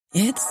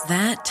It's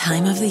that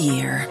time of the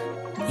year.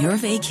 Your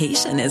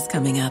vacation is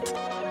coming up.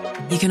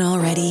 You can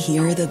already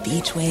hear the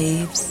beach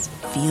waves,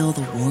 feel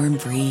the warm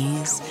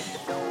breeze,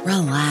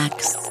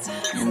 relax,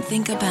 and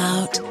think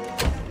about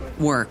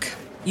work.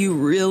 You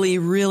really,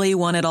 really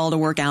want it all to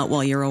work out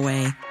while you're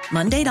away.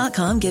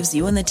 Monday.com gives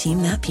you and the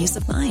team that peace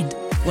of mind.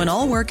 When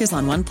all work is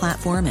on one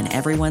platform and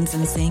everyone's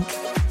in sync,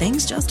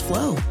 things just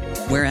flow.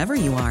 Wherever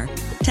you are,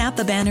 tap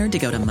the banner to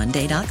go to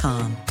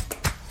Monday.com.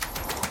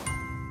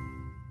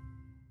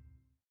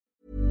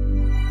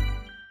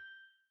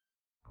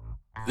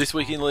 This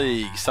week in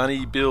league,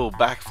 Sonny Bill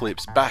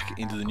backflips back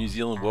into the New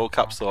Zealand World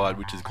Cup side,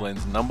 which is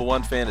Glenn's number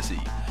one fantasy.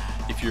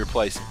 If you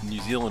replace New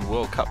Zealand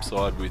World Cup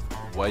side with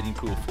wading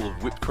pool full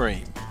of whipped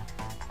cream.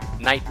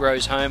 Nate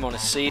rows home on a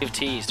sea of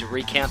tears to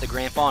recount the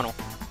grand final.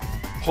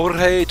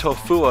 Jorge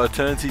Tofua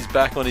turns his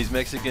back on his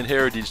Mexican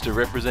heritage to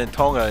represent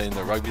Tonga in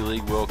the Rugby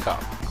League World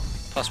Cup.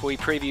 Plus we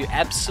preview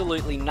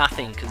absolutely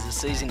nothing because the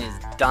season is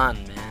done,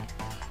 man.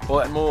 All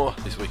that and more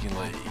this week in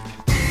league.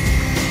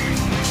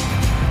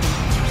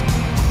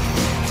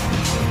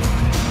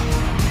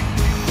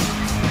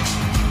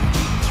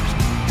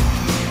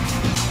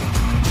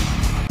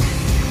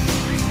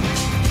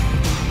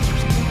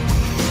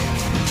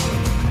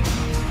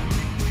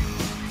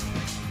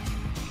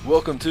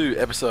 Welcome to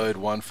episode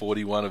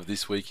 141 of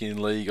This Week in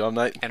League. I'm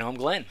Nate. And I'm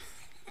Glenn.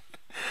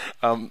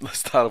 Let's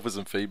start off with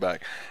some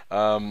feedback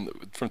from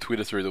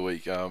Twitter through the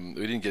week. We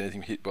didn't get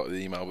anything hit by the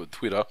email, but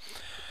Twitter.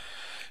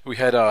 We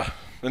had,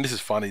 and this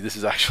is funny, this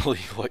is actually,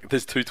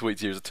 there's two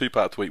tweets here. It's a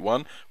two-part tweet.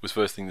 One was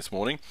first thing this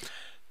morning.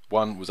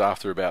 One was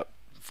after about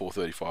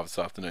 4:35 this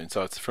afternoon.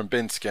 So it's from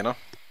Ben Scanner,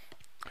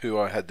 who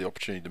I had the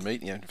opportunity to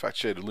meet. In fact,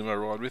 shared a limo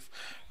ride with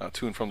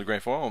to and from the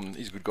grand final, and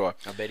he's a good guy.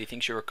 I bet he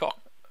thinks you're a cock.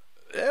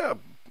 Yeah,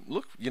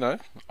 look,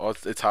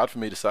 it's hard for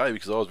me to say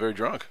because I was very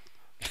drunk.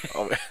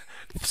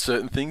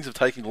 Certain things have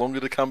taken longer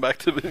to come back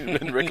to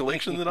in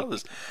recollection than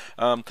others.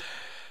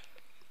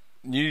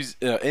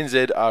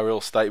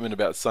 NZRL statement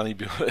about Sonny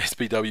Bill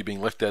SBW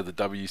being left out of the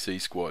WC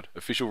squad.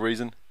 Official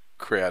reason?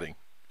 Crowding.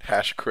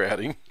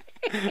 #crowding.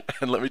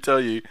 And let me tell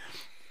you,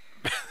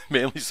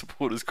 Manly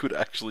supporters could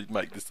actually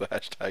make this the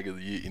hashtag of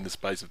the year in the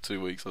space of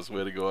 2 weeks. I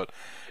swear to God,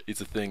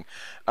 it's a thing.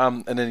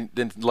 And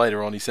then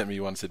later on, he sent me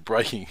one that said,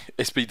 breaking,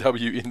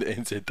 SBW in the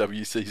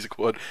NZWC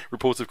squad.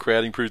 Reports of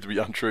crowding proved to be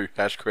untrue.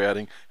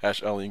 #crowding.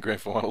 #only in grand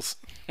finals.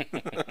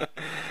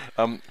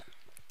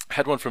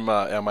 Had one from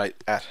our mate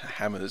at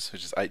Hammers,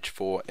 which is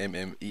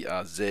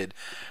H4MMERZ,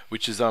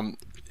 which is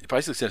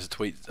basically sent us a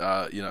tweet,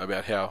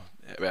 about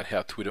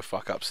how Twitter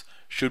fuck-ups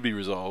should be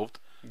resolved.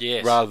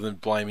 Yes. Rather than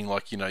blaming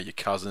your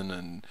cousin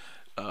and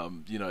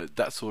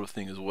that sort of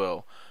thing as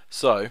well.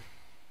 So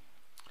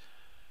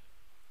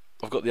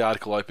I've got the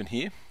article open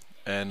here,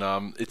 and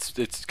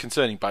it's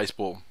concerning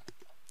baseball,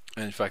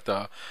 and in fact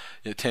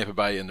Tampa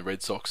Bay and the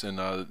Red Sox and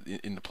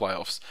in the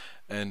playoffs.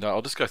 And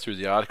I'll just go through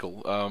the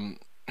article.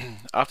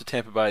 After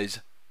Tampa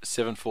Bay's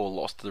 7-4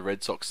 loss to the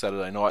Red Sox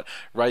Saturday night,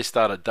 Rays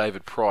starter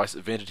David Price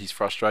vented his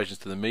frustrations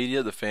to the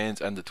media, the fans,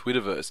 and the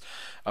Twitterverse.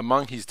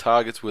 Among his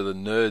targets were the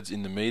nerds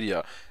in the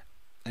media.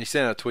 And he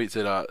sent out a tweet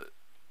that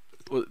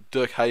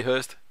Dirk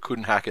Hayhurst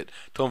couldn't hack it.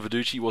 Tom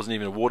Verducci wasn't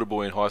even a water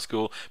boy in high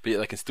school, but yet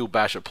they can still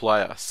bash a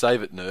player.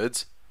 Save it,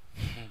 nerds.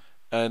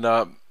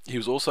 And he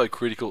was also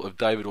critical of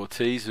David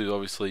Ortiz, who's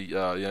obviously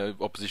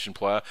opposition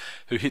player,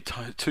 who hit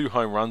 2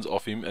 home runs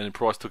off him, and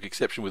Price took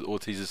exception with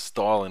Ortiz's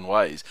style and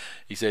ways.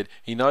 He said,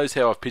 he knows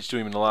how I've pitched to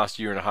him in the last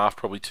year and a half,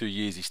 probably 2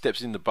 years. He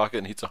steps in the bucket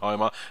and hits a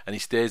homer, and he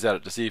stares at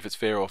it to see if it's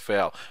fair or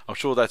foul. I'm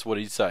sure that's what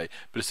he'd say.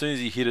 But as soon as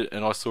he hit it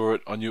and I saw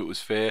it, I knew it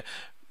was fair.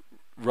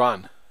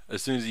 Run.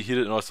 As soon as he hit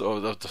it and I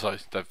saw sorry,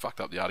 they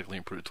fucked up the article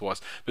and put it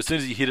twice. But as soon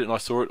as he hit it and I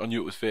saw it, I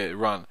knew it was fair.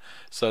 Run.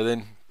 So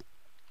then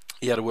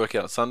he had to work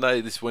out on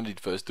Sunday. When did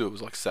he first do it? It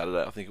was like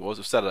Saturday, I think it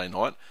was Saturday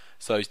night.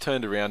 So he's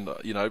turned around,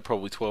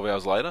 probably 12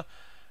 hours later,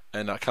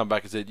 and come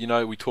back and said,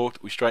 we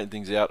talked, we straightened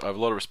things out. I have a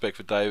lot of respect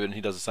for David, and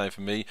he does the same for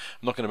me.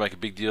 I'm not going to make a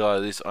big deal out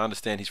of this. I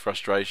understand his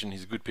frustration.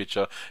 He's a good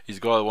pitcher. He's a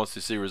guy that wants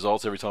to see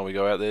results every time we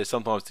go out there.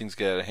 Sometimes things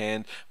get out of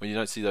hand. When you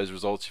don't see those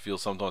results, you feel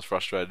sometimes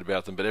frustrated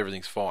about them, but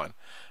everything's fine.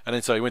 And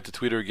then so he went to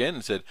Twitter again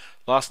and said,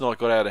 last night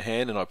got out of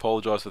hand, and I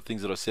apologise for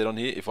things that I said on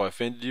here. If I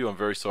offended you, I'm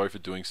very sorry for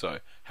doing so.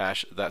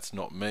 That's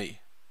not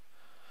me.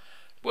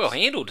 Well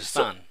handled,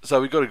 son.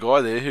 So we've got a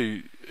guy there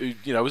who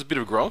was a bit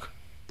of a gronk,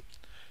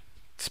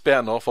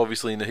 spouting off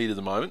obviously in the heat of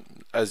the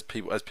moment, as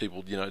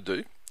people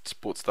do,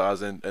 sports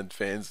stars and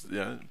fans,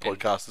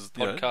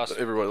 podcasters,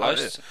 everybody like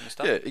that. And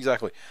stuff. Yeah,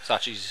 exactly.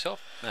 Such as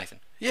yourself, Nathan.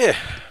 Yeah,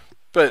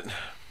 but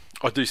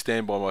I do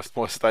stand by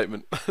my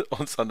statement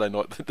on Sunday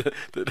night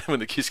that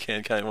when the kiss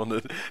can came on,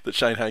 that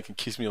Shane Hayne can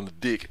kiss me on the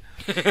dick.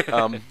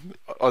 I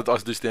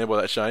do stand by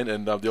that, Shane,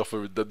 and the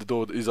offer, the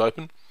door is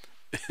open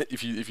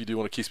if you do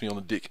want to kiss me on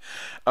the dick.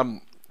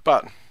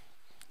 But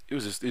it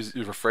was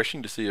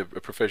refreshing to see a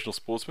professional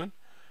sportsman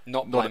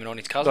not blame it on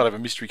his cousin, not have a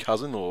mystery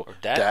cousin or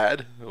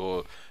dad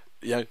or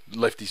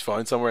left his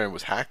phone somewhere and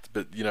was hacked,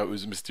 but it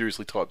was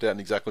mysteriously typed out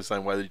in exactly the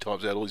same way that he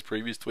types out all his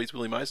previous tweets,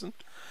 Willie Mason.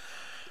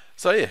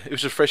 So yeah, it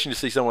was refreshing to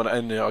see someone,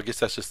 and I guess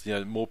that's just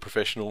more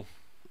professional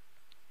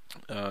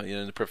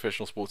in the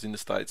professional sports in the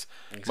States.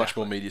 Exactly. Much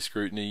more media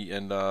scrutiny,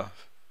 and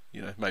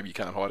maybe you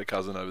can't hide a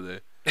cousin over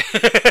there.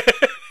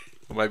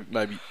 Or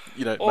maybe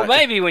Or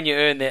maybe when you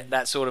earn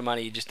that sort of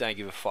money, you just don't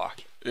give a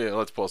fuck. Yeah,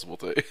 that's possible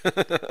too.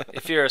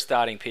 If you're a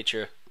starting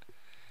pitcher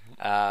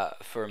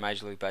for a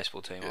Major League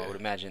Baseball team, I would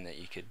imagine that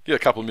you could... You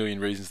got a couple of million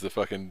reasons to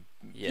fucking,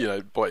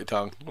 bite your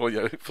tongue. Or,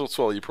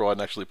 swallow your pride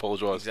and actually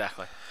apologise.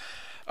 Exactly.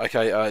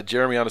 Okay,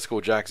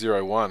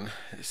 Jeremy_Jack01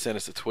 sent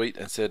us a tweet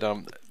and said,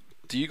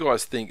 do you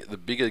guys think the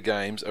bigger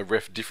games are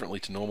ref differently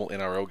to normal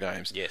NRL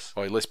games? Yes.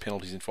 Or less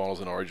penalties in finals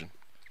and Origin?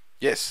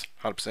 Yes,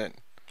 100%.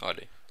 I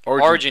do.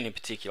 Origin in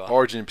particular.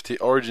 Origin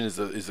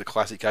is a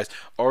classic case.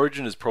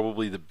 Origin is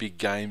probably the big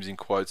games, in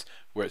quotes,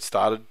 where it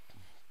started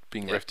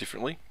being ref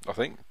differently, I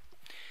think.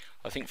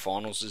 I think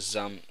finals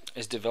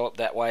is developed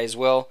that way as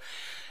well.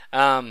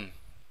 I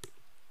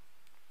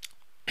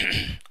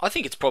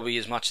think it's probably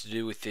as much to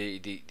do with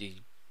the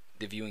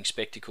viewing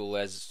spectacle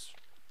as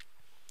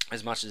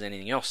much as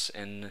anything else.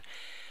 And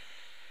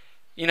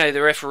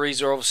the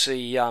referees are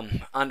obviously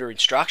under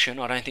instruction.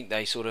 I don't think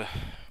they sort of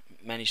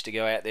manage to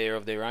go out there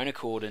of their own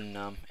accord and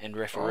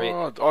referee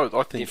I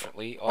think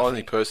differently. I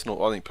think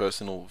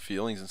personal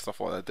feelings and stuff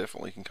like that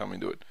definitely can come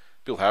into it.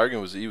 Bill Harrigan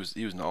was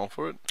known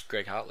for it.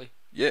 Greg Hartley.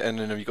 Yeah, and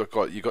then you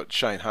got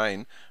Shane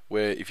Hayne,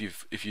 where if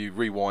you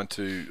rewind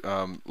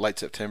to late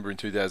September in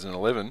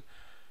 2011,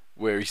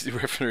 where he's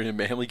refereeing a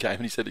Manly game,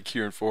 and he said to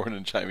Kieran Foran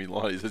and Jamie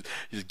Lyon, he says,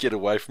 "Get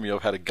away from me!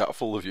 I've had a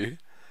gutful of you."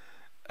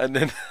 And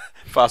then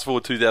fast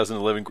forward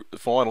 2011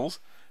 finals,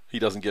 he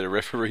doesn't get a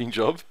refereeing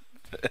job,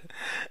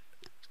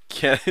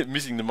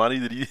 missing the money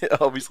that he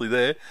obviously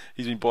there.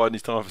 He's been biding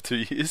his time for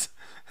 2 years.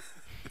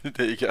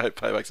 There you go,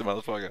 payback's a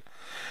motherfucker.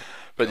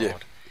 But God. yeah,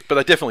 but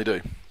they definitely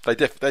do. They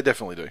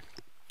definitely do.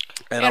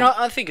 And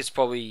I think it's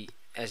probably,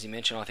 as you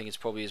mentioned, I think it's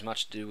probably as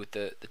much to do with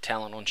the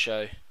talent on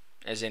show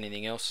as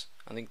anything else.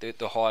 I think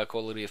the higher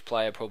quality of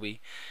player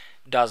probably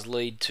does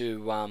lead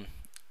to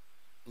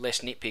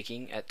less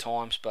nitpicking at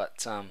times,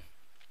 but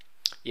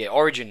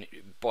Origin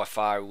by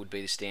far would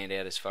be the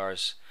standout as far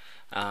as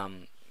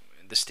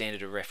the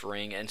standard of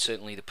refereeing and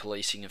certainly the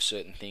policing of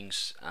certain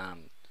things.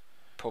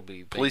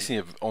 Probably policing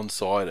of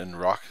onside and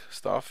ruck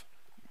stuff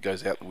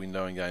goes out the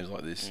window in games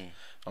like this.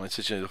 I mean,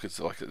 essentially, look, it's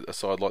like a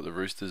side like the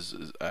Roosters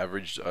is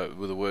averaged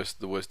with the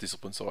worst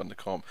disciplined side in the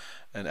comp,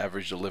 and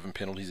averaged 11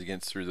 penalties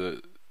against through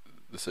the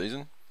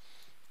season,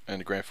 and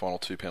the grand final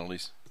 2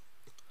 penalties.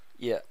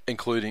 Yeah, and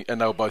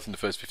they were both in the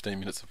first 15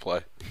 minutes of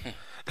play.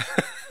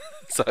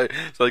 So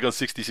they got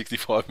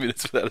 65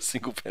 minutes without a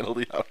single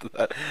penalty after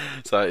that.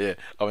 So yeah,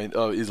 I mean,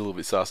 it is a little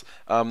bit sus.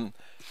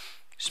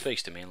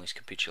 Speaks to Manly's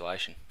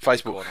capitulation.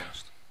 Facebook,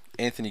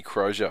 Anthony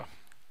Crozier.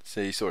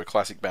 See, he saw a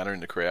classic banner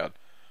in the crowd.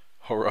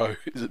 Horo,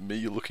 is it me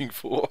you're looking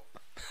for?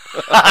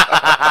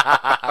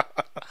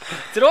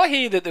 Did I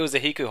hear that there was a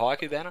Hiku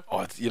Haiku banner?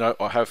 I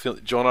have a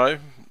feeling Jono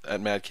at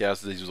Mad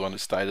Cows was one that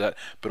stated that,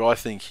 but I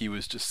think he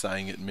was just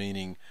saying it,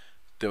 meaning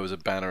there was a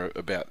banner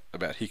about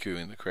Hiku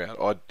in the crowd.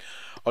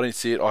 I didn't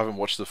see it. I haven't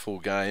watched the full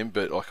game,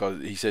 but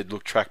he said,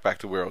 look, track back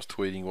to where I was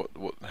tweeting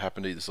what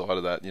happened either side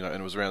of that, and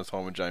it was around the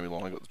time when Jamie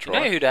Lyon got the try.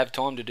 You know who'd have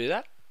time to do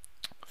that?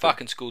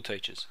 Fucking school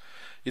teachers.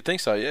 You'd think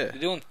so, yeah.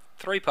 They're doing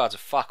 3 parts of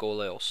fuck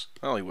all else.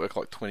 I only work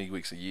like 20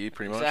 weeks a year,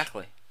 pretty much.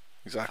 Exactly.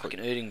 Exactly. Fucking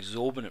earning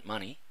exorbitant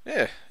money.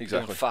 Yeah,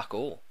 exactly. Doing fuck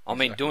all. I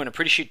mean, doing a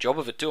pretty shit job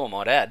of it too, I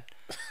might add.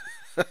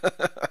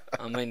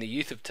 I mean, the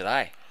youth of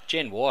today.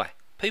 Gen Y.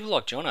 People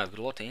like Jono have got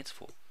a lot to answer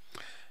for.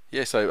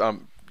 Yeah, so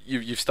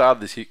you've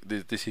started this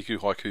Hiku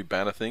Haiku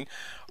banner thing.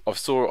 I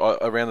saw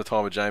around the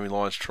time of Jamie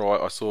Lyon's try,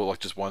 I saw like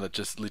just one that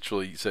just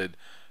literally said,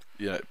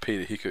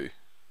 Peter Hiku,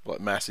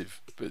 like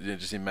massive, but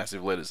just in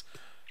massive letters.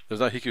 There was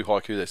no Hiku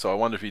Haiku there, so I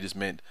wonder if he just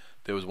meant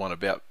there was one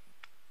about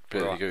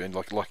Peter Hiku, and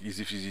like as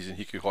if he's using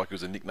Hiku Haiku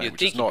as a nickname, You'd which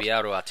think is not. He'd be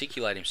able to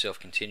articulate himself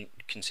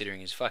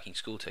considering he's a fucking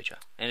school teacher,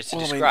 and it's a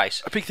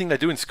disgrace. I mean, a big thing they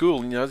do in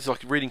school, it's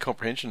like reading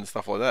comprehension and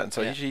stuff like that, and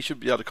so he should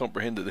be able to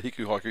comprehend that the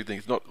Hiku Haiku thing.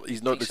 It's not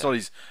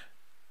his.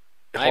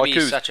 Maybe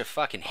he's such a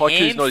fucking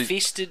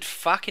ham-fisted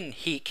fucking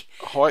hick.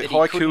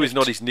 Haiku is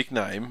not his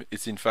nickname.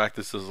 It's in fact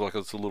it's a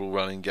little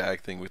running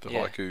gag thing with the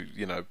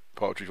haiku,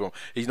 poetry form.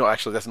 He's not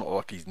actually. That's not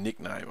like his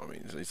nickname. I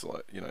mean, it's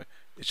like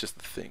it's just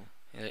the thing.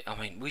 I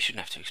mean, we shouldn't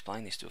have to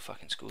explain this to a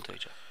fucking school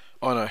teacher.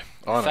 I know.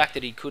 The fact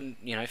that he couldn't,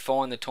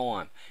 find the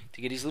time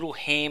to get his little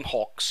ham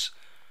hocks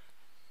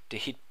to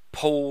hit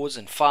pause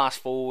and fast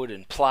forward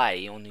and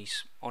play on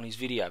his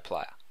video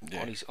player,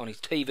 on his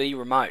TV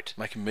remote,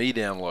 making me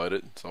download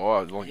it. So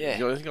I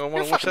think I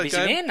want to watch that busy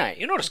game. Man, mate.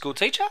 You're not a school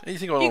teacher.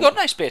 You got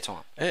no spare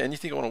time. Yeah, and you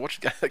think I want to watch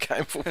the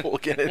game football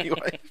again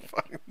anyway?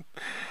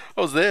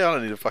 I was there. I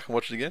don't need to fucking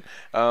watch it again.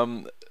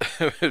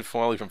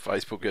 Finally from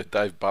Facebook,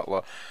 Dave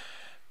Butler.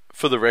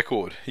 For the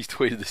record, he's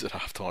tweeted this at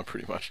halftime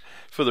pretty much.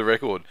 For the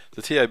record,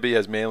 the TAB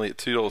has Manly at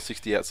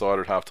 $2.60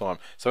 outsider at halftime.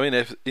 So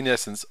in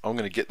essence, I'm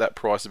going to get that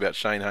price about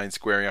Shane Hayne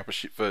squaring up a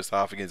shit first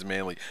half against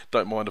Manly.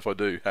 Don't mind if I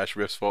do.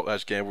 #refs fault.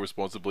 #gamble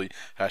responsibly.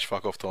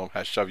 #fuck off Tom.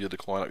 #shove your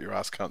decline up your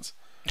ass cunts.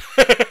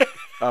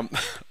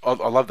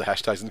 I love the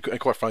hashtags, and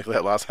quite frankly,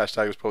 that last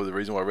hashtag was probably the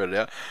reason why I read it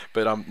out.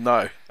 But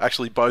no,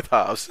 actually, both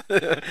halves.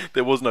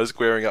 There was no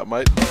squaring up,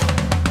 mate.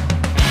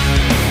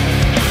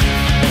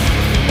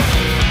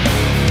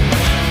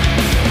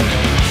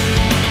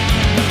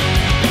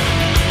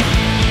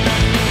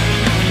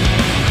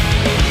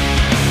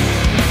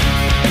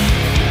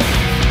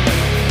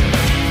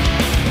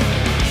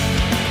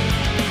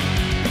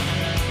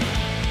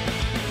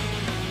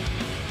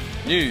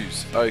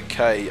 News.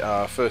 Okay,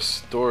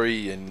 first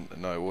story in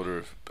no order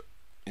of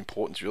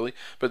importance really,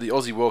 but the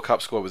Aussie World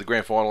Cup squad with the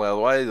grand final out of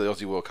the way, the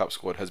Aussie World Cup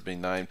squad has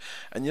been named.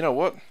 And you know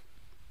what?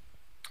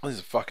 There's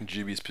a fucking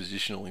dubious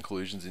positional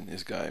inclusions in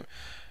this game.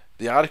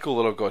 The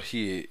article that I've got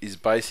here is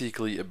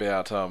basically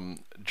about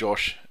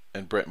Josh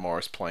and Brett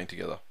Morris playing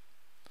together.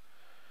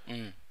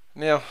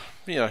 Now,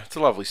 it's a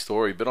lovely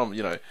story, but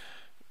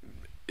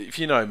if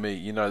you know me,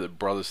 you know that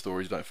brother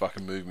stories don't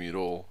fucking move me at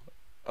all.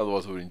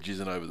 Otherwise, I would have been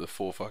jizzing over the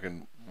 4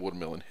 fucking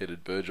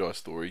watermelon-headed Burgeye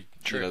story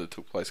that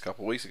took place a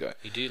couple of weeks ago.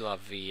 You do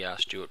love the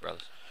Stewart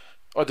brothers.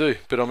 I do,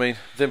 but I mean,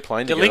 them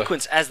playing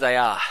Delinquents together... as they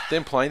are.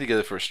 Them playing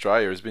together for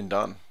Australia has been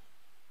done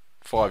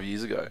 5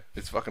 years ago.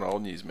 It's fucking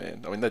old news,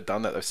 man. I mean, they've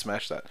done that. They've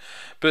smashed that.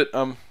 But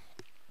I'm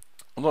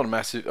not a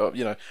massive...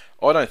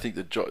 I don't think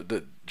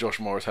that Josh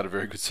Morris had a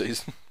very good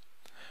season.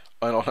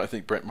 And I don't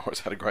think Brett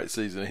Morris had a great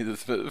season either,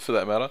 for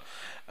that matter.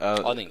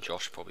 I think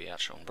Josh probably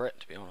outshone Brett,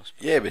 to be honest.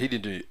 Yeah, but he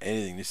didn't do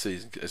anything this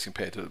season as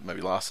compared to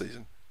maybe last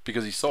season.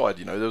 Because his side,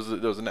 there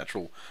was a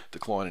natural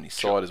decline in his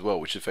side as well,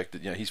 which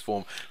affected his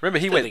form. Remember,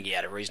 I think he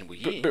had a reasonable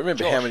year. But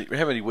remember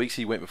how many weeks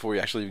he went before he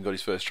actually even got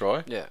his first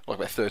try? Yeah, like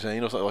about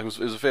 13 or something. Like it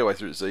was a fair way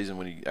through the season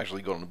when he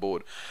actually got on the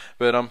board.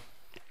 But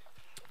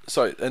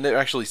and they're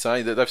actually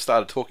saying that they've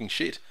started talking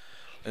shit.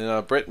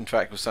 And Brett, in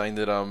fact, was saying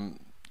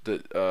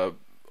that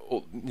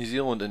New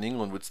Zealand and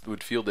England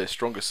would field their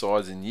strongest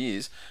sides in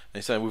years. And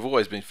he's saying we've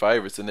always been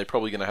favourites, and they're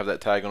probably going to have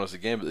that tag on us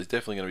again. But there's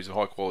definitely going to be some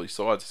high quality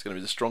sides. It's going to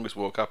be the strongest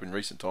World Cup in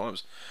recent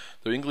times.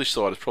 The English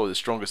side is probably the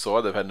strongest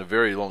side they've had in a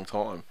very long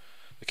time.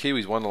 The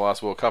Kiwis won the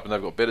last World Cup, and they've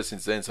got better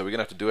since then. So we're going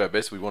to have to do our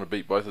best if we want to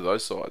beat both of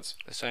those sides.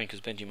 They're saying because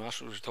Benji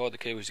Marshall was retired, the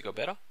Kiwis have got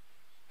better.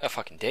 How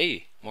fucking dare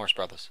you, Morris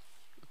brothers?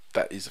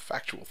 That is a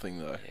factual thing,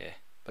 though. Yeah,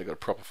 they got a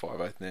proper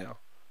 5'8" now.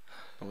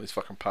 All these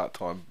fucking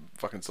part-time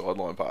fucking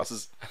sideline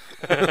passes.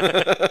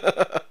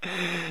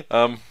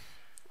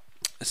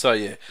 So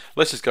yeah,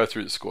 let's just go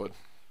through the squad.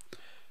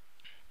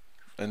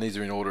 And these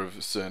are in order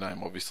of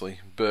surname, obviously.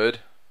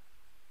 Bird.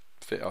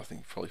 Fair, I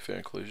think probably fair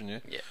inclusion, yeah?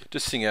 Yeah.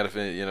 Just sing out if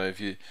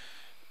you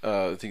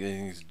think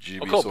anything's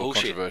dubious or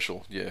bullshit.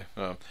 controversial. Yeah.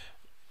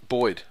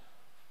 Boyd.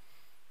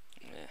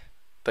 Yeah.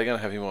 They're gonna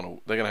have him on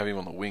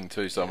the wing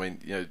too, so I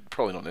mean,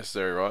 probably not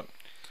necessary, right?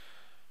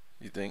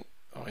 You think?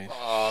 I mean,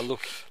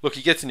 look,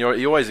 he gets in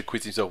he always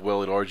acquits himself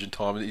well at Origin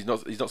time. He's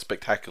not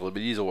spectacular,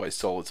 but he's always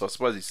solid. So I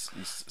suppose he's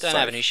don't safe.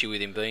 have an issue with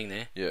him being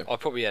there. Yeah, I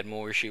probably had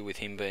more issue with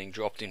him being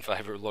dropped in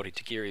favour of Lottie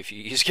Takiri a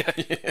few years ago.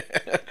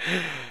 Yeah.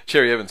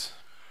 Cherry Evans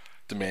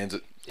demands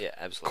it. Yeah,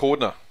 absolutely.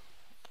 Cordner,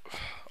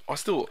 I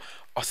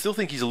still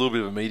think he's a little bit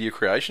of a media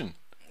creation.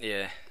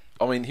 Yeah.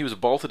 I mean, he was a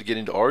bolter to get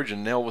into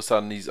Origin. Now all of a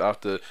sudden he's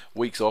after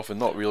weeks off and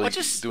not really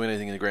doing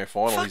anything in the grand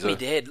final. Fuck me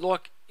dead.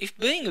 Like, if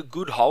being a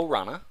good hole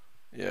runner,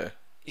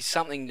 is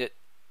something that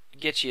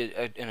gets you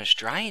an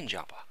Australian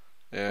jumper,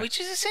 which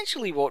is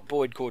essentially what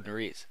Boyd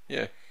Cordner is.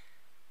 Yeah.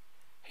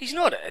 He's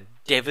not a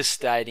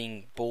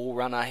devastating ball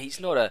runner. He's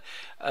not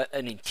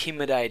an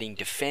intimidating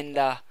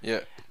defender. Yeah.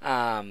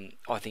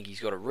 I think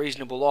he's got a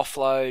reasonable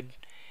offload.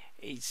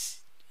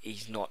 He's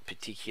not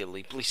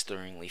particularly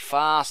blisteringly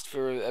fast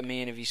for a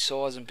man of his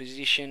size and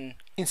position.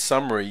 In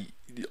summary,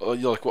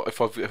 like if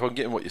I'm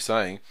getting what you're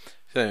saying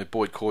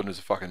Boyd Cordner is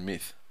a fucking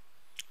myth.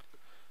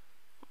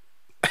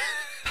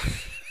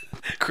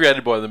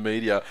 Created by the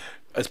media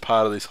as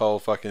part of this whole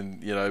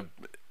fucking,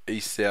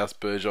 East-South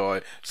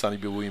Burgeye, Sonny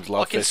Bill Williams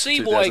love fest. I can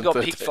see why he got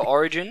picked for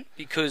Origin,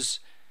 because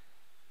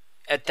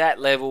at that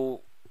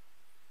level,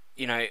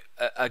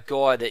 a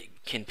guy that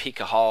can pick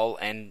a hole,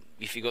 and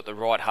if you've got the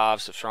right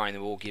halves of throwing the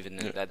ball, given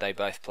that they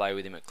both play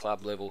with him at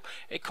club level,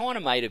 it kind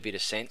of made a bit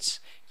of sense,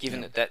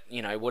 given that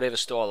whatever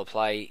style of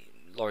play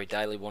Laurie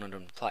Daly wanted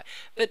him to play.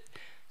 But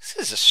this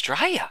is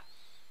Australia.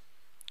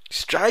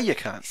 Australia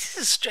can't. This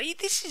is Australia.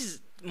 This is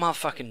my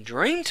fucking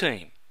dream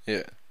team.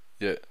 Yeah,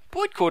 yeah.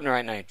 Boyd Cordner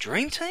ain't no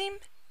dream team.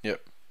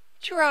 Yep.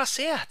 Get your ass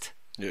out.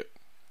 Yep.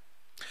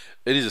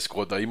 It is a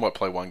squad though. You might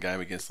play one game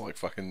against like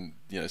fucking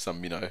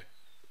some in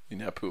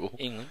our pool.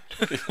 England.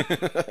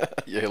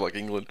 Yeah, like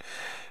England.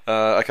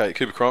 Okay,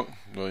 Cooper Cronk.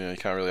 Well, you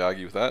can't really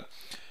argue with that.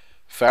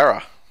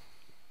 Farah.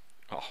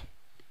 Oh,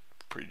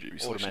 pretty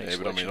dubious selection there,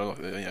 but I mean,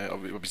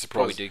 I'd be surprised.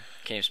 Probably do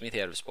Cam Smith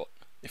out of a spot.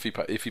 If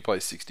he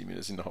plays 60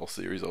 minutes in the whole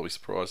series, I'll be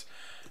surprised.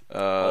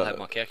 I'll have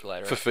my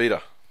calculator.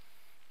 Fafita.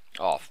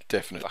 Oh,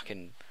 definite.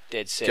 Fucking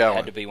dead set. Gowan.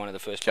 Had to be one of the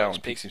first Gowan blokes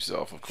picked. picks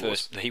himself, of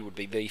course. He would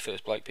be the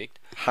first bloke picked.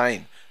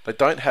 Hayne. They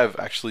don't have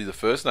actually the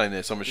first name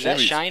there, so I'm assuming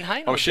Is that Shane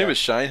Hayne? I'm assuming it's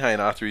Shane Hayne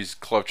after his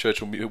Clive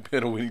Churchill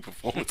medal winning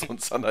performance on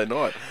Sunday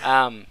night.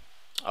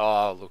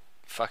 Oh, look,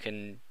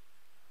 fucking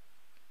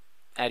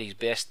at his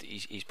best,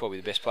 he's probably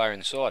the best player in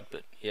the side,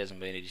 but he hasn't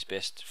been at his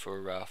best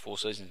for 4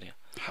 seasons now.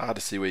 Hard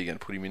to see where you're going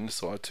to put him in the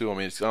side too. I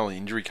mean, it's only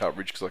injury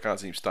coverage because I can't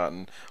see him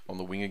starting on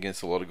the wing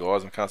against a lot of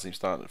guys. I can't see him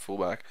starting at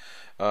fullback.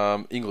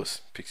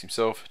 Inglis picks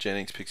himself.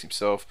 Jennings picks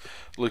himself.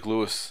 Luke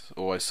Lewis,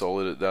 always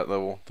solid at that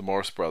level. The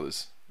Morris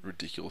brothers,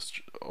 ridiculous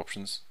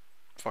options.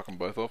 Fuck them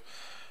both off.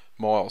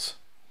 Miles,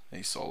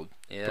 he's solid.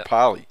 Yeah.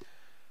 Papali,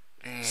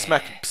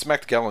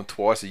 smacked Gallen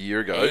twice a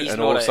year ago,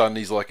 and all of a sudden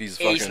he's like he's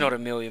fucking... He's not a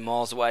million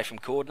miles away from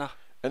Cordner.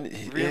 And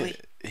really?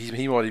 Yeah,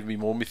 he might even be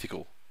more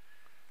mythical.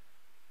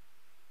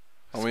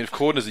 I mean, if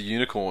Cordner's a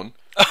unicorn...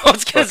 I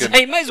was going to say,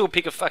 he may as well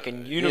pick a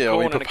fucking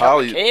unicorn and a couple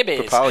of Care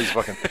Bears. Papali's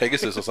fucking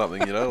Pegasus or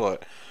something, you know,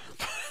 like...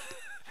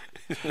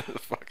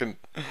 fucking...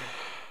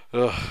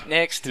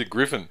 Next.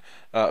 Griffin.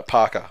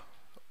 Parker.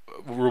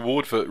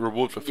 Reward for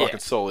fucking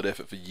solid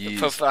effort for years.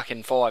 For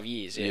fucking 5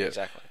 years, yeah,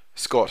 exactly.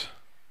 Scott.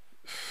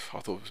 I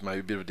thought it was maybe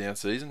a bit of a down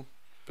season,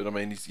 but I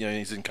mean,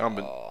 he's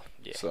incumbent. Oh,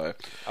 yeah. So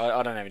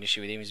I don't have an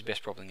issue with him. He's the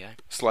best prop in the game.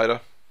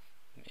 Slater.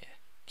 Yeah.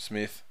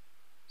 Smith.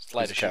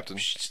 Slater captain.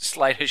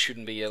 Slater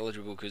shouldn't be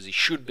eligible because he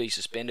should be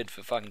suspended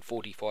for fucking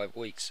 45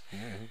 weeks.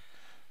 Mm-hmm.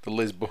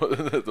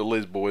 The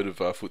Les Boyd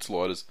of foot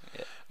sliders.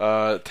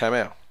 Yeah.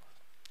 Tamau.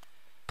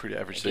 Pretty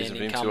average season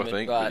for him too, I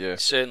think. But yeah.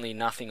 certainly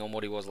nothing on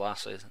what he was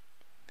last season.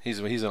 He's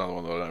another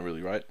one that I don't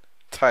really rate.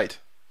 Tate.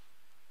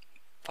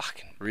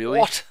 Fucking really?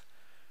 What?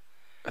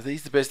 Are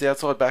these the best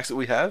outside backs that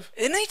we have?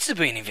 There needs to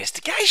be an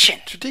investigation.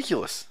 It's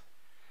ridiculous.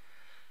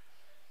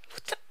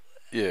 What the?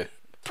 Yeah.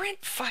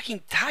 Brent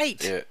fucking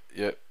Tate.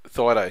 Yeah.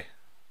 Thaiday.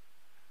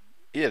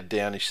 He had a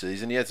downish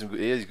season. He had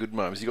his good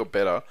moments. He got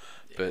better,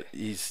 but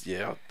he's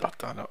I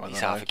don't know. He's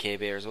half a Care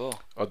Bear as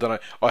well. I don't know.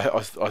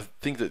 I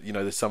think that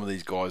there's some of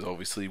these guys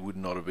obviously would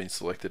not have been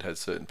selected had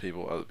other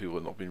people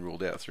had not been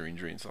ruled out through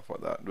injury and stuff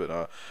like that.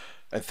 But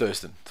and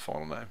Thurston, the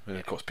final name, and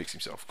of course picks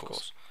himself, of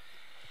course.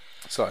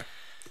 So,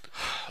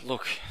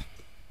 look,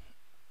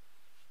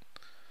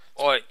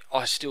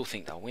 I still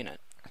think they'll win it.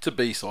 It's a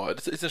B side.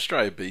 It's an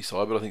Australia B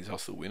side, but I think they'll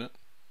still win it.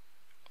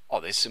 Oh,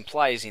 there's some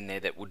players in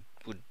there that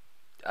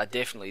are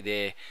definitely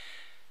there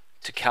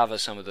to cover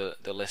some of the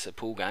lesser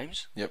pool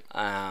games. Yep.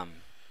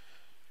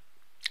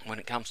 When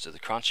it comes to the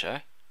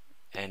cruncher,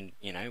 and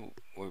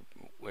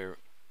we're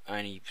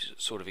only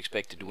sort of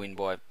expected to win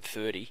by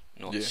 30,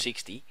 not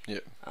 60.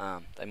 Yep.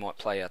 They might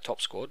play our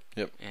top squad.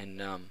 Yep.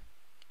 And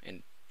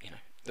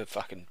the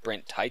fucking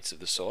Brent Tates of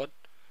the side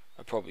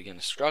are probably going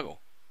to struggle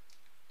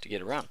to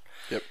get a run.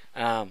 Yep.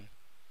 But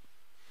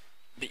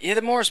yeah,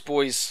 the Morris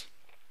boys.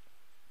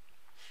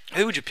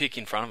 Who would you pick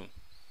in front of them?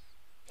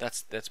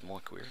 That's my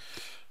query.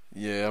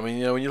 Yeah, I mean,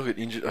 when you look at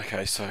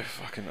injured, so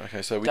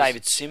we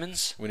David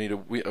Simmons. We need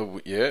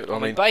I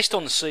mean, based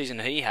on the season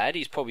he had,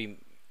 he's probably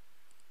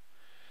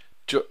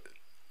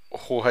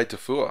Jorge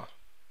Tafua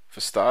for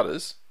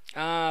starters.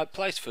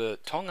 Plays for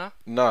Tonga.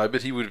 No,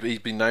 but he's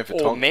been named for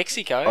Tonga. Or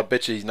Mexico. I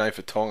bet you he's named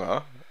for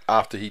Tonga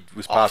after he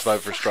was passed over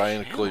for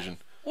Australia in a collision.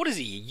 What is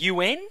he?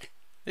 UN?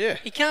 Yeah.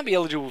 He can't be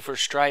eligible for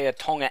Australia,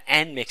 Tonga,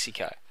 and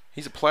Mexico.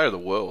 He's a player of the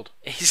world.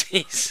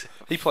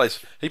 He plays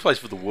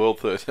for the World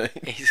 13.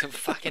 He's a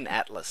fucking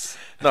atlas.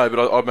 No, but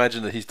I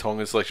imagine that his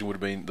Tonga selection would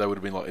have been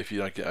like if you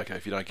don't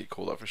get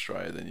called up for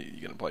Australia, then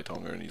you're going to play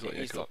Tonga, and he's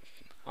like, like,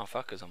 oh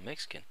fuck, 'cause I'm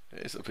Mexican.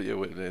 Yeah,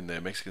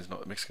 then Mexico's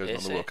not in the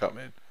sir. World Cup,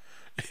 man.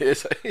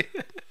 Yes,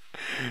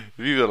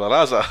 Viva la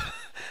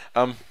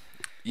raza.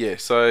 Yeah,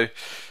 so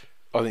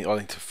I think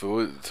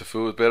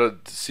Tafua is better.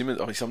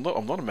 Simmons. I mean,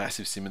 I'm not a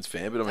massive Simmons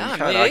fan, but I mean, you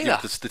can't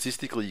argue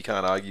statistically. You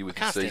can't argue with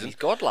his season. Can't stand his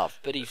God love,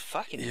 but he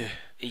fucking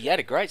he had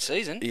a great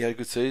season. He had a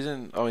good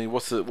season. I mean,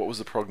 what was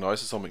the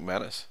prognosis on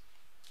McManus?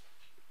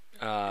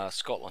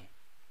 Scotland.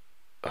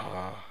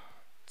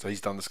 So he's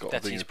done the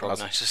Scotland thing. That's his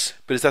prognosis.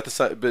 But is that the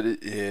same?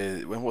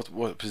 But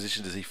what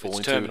position does he fall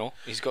into? Terminal.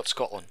 He's got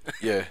Scotland.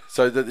 Yeah.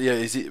 So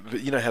is it? But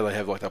you know how they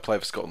have they play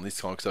for Scotland this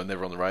time because they're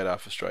never on the radar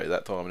for Australia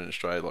that time, and in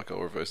Australia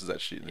all reverses that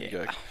shit. And then you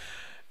go,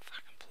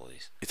 fucking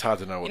please. It's hard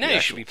to know what. You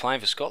should be playing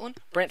for Scotland.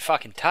 Brent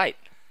fucking Tate.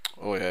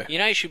 Oh yeah.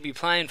 You should be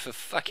playing for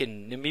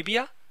fucking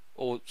Namibia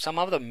or some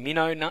other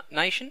minnow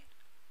nation.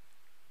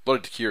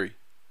 Lottie Takiri.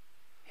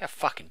 How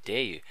fucking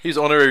dare you? He was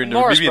honorary Namibian.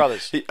 Morris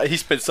brothers. He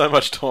spent so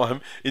much time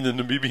in the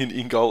Namibian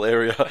in-goal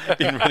area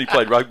when he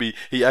played rugby,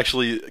 he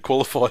actually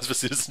qualifies for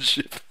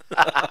citizenship.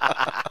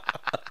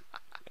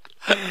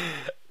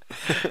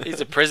 He's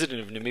the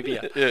president of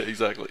Namibia. Yeah,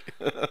 exactly.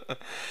 But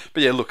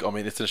yeah, look, I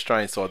mean, it's an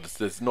Australian side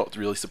that's not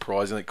really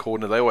surprising. That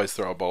Cordner, they always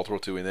throw a bolter or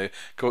two in there.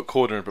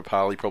 Cordner and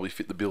Papali probably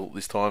fit the bill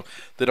this time.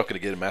 They're not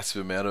going to get a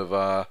massive amount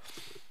of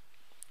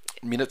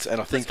minutes, and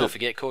I think Let's not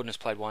forget Cordner's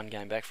played one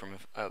game back from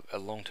a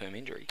long-term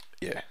injury.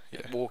 Yeah.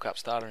 Walk-up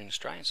starter in the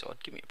Australian side.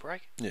 Give me a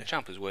break. Yeah.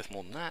 Jumper's worth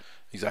more than that.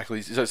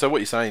 Exactly. So what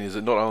you're saying is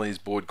that not only is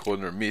Boyd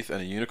Cordner a myth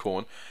and a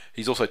unicorn,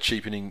 he's also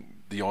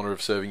cheapening the honour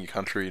of serving your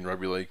country in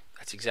rugby league.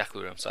 That's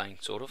exactly what I'm saying,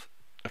 sort of.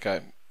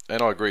 Okay,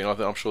 and I agree,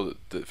 and I'm sure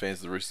that the fans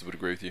of the Roosters would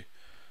agree with you.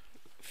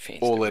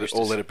 Or let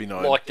it be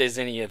known. Like there's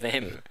any of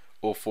them.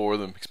 All four of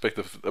them. Expect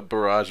a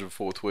barrage of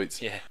 4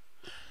 tweets. Yeah.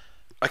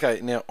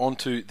 Okay, now on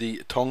to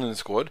the Tongan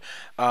squad.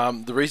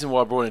 The reason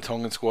why I brought in a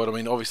Tongan squad, I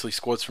mean, obviously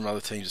squads from other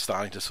teams are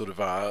starting to sort of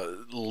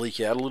leak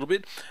out a little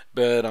bit,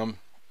 but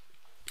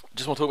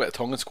just want to talk about the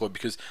Tongan squad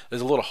because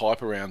there's a lot of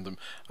hype around them.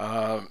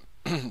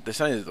 They're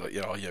saying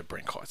that,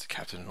 Brent Kite's the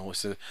captain and all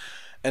this,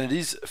 and it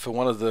is for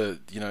one of the,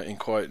 in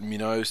quote,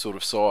 minnow sort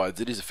of sides.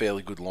 It is a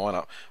fairly good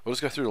lineup. We'll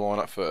just go through the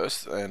lineup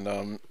first,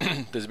 and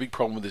there's a big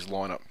problem with this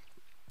lineup.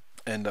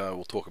 And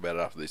we'll talk about it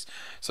after this.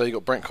 So you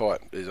got Brent Kite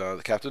is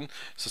the captain,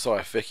 Sasai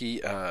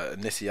Feki,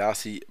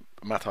 Nesiasi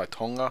Matai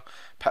Tonga,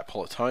 Pat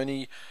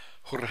Politoni,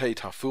 Jorge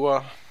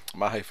Tafua,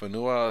 Mahe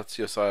Fanua,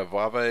 Siosaya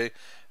Vave,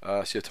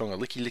 Siotonga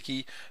Liki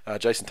Liki,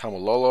 Jason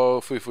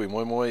Tamalolo, Fuifui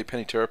Moimoi,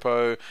 Penny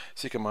Terapo,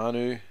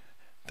 Sikamanu,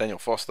 Daniel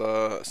Foster,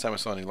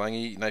 Samasoni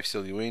Langi, Naif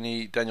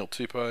Siliuini, Daniel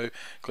Tupou,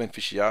 Glenn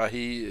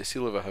Fishiahi,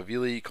 Silva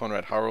Havili,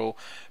 Conrad Hurrell,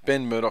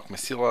 Ben Murdoch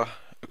Masilla,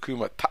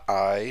 Ukuma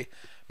Ta'ai,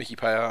 Mickey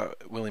Paya,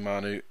 Willie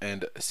Manu,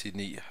 and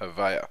Sydney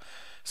Havea.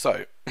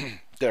 So,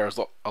 there is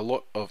a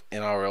lot of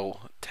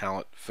NRL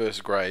talent,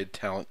 first grade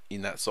talent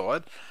in that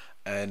side,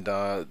 and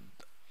in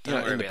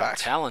the back.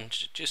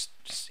 Talent, just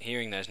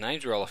hearing those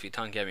names roll off your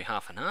tongue gave me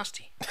half a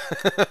nasty.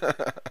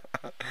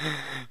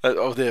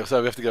 So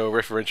we have to go a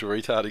referential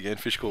retard again.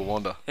 Fish Called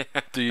Wanda.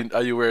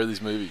 Are you aware of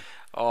this movie?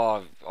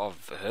 Oh,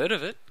 I've heard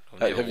of it.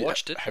 I've never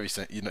watched it. Have you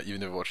seen? You've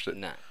never watched it?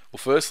 No. Well,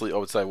 firstly, I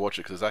would say watch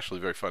it because it's actually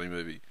a very funny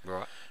movie.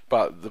 Right.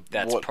 But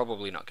that's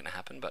probably not going to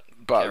happen. But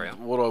carry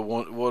on. what I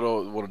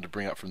wanted to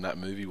bring up from that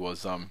movie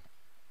was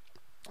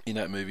in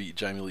that movie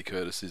Jamie Lee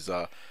Curtis is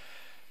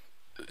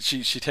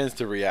she tends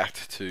to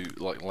react to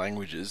like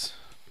languages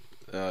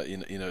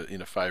in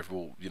a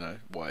favourable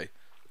way.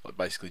 Like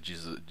basically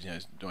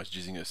almost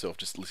jizzing herself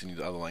just listening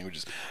to other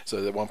languages.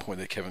 So at one point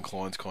there, Kevin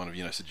Kline's kind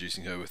of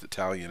seducing her with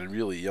Italian, and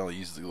really he only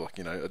uses like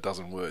a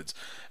dozen words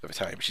of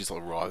Italian, but she's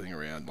like writhing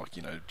around like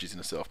jizzing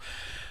herself.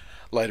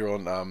 Later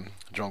on,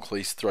 John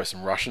Cleese throws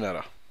some Russian at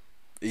her,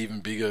 even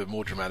bigger,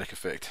 more dramatic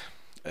effect.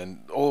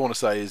 And all I want to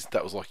say is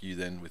that was like you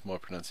then with my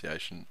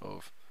pronunciation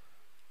of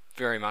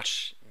very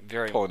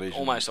Polynesian,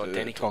 almost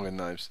identical Tongan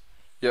names.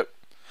 Yep.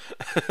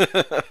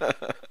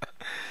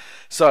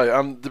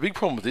 So the big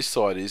problem with this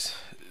side is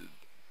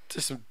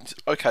just some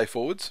okay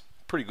forwards,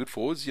 pretty good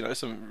forwards.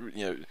 Some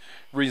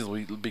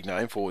reasonably big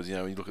name forwards.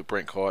 When you look at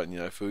Brent Kite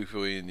and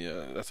Fui and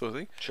that sort of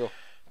thing. Sure.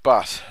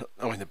 But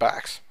I mean the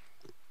backs,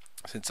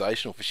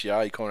 sensational.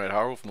 Fishiahi, Conrad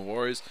Hurrell from the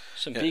Warriors.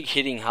 Some big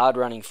hitting, hard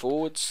running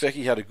forwards.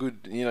 Fecky had a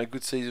good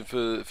season for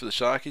the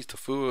Sharkies.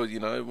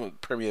 Tafua,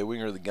 premier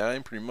winger of the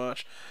game, pretty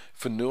much.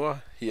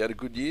 Fanua, he had a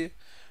good year.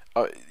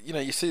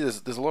 You see,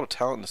 there's a lot of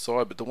talent in the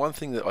side, but the one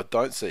thing that I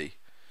don't see,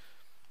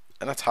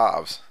 and that's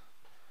halves.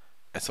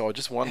 And so I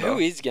just wonder who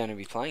is going to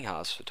be playing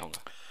halves for Tonga.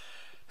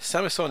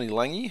 Samasoni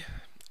Langi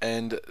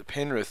and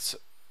Penrith's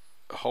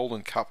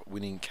Holden Cup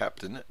winning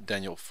captain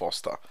Daniel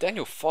Foster.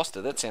 Daniel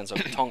Foster, that sounds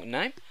like a Tongan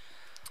name.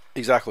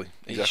 Exactly.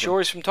 Are you sure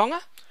he's from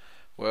Tonga?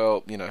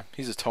 Well,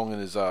 he's as Tongan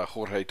as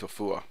Jorge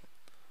Tafua,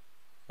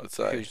 I'd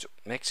say. Who's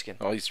Mexican?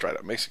 Oh, he's straight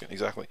up Mexican,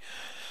 exactly.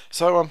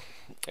 So,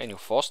 Daniel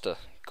Foster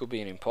could be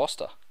an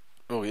imposter.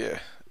 Oh yeah,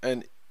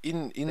 and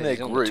in he's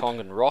their on group, the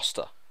Tongan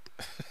roster.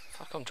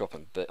 Fuck, I'm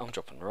dropping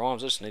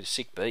rhymes. I just need a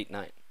sick beat,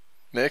 Nate.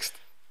 Next.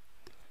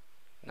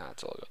 Nah,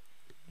 that's all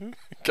I got.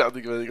 Can't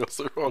think of anything else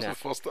that rhymes with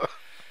Foster.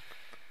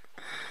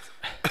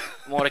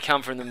 Might have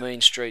come from the mean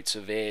streets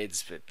of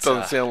Aids, but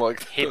doesn't sound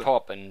like hip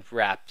hop and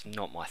rap.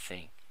 Not my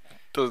thing.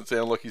 Doesn't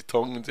sound like he's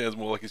Tongan. Sounds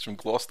more like he's from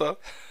Gloucester.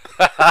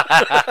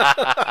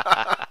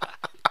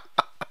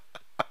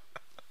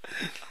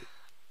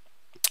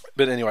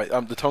 But anyway,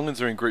 the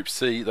Tongans are in Group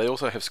C. They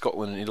also have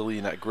Scotland and Italy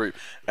in that group,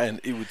 and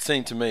it would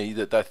seem to me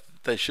that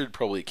they should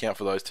probably account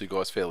for those two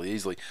guys fairly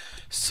easily.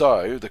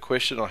 So the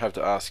question I have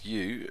to ask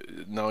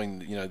you, knowing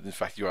the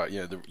fact you are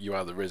you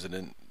are the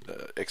resident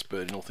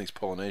expert in all things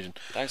Polynesian,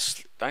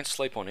 don't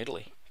sleep on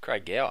Italy.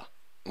 Craig Gower.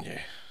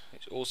 Yeah,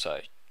 he's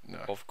also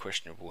of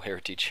questionable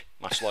heritage,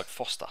 much like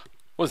Foster.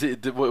 What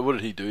did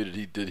he do?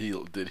 Did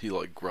he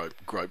like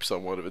grope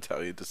someone of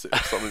Italian descent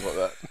or something like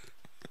that?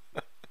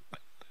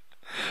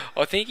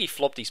 I think he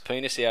flopped his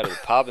penis out of the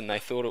pub and they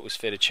thought it was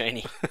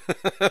fettuccine.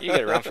 You got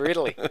to run for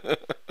Italy.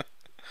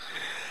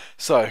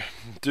 So,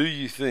 do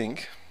you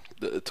think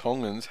that the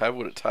Tongans have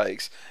what it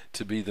takes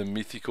to be the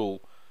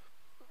mythical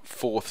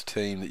fourth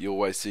team that you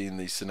always see in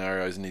these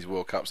scenarios in these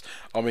World Cups?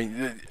 I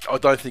mean, I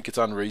don't think it's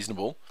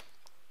unreasonable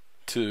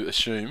to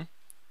assume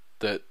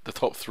that the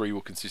top three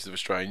will consist of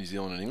Australia, New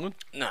Zealand and England.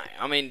 No,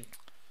 I mean,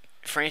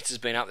 France has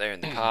been up there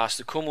in the past.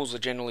 The Kummels are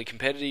generally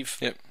competitive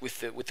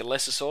with the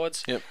lesser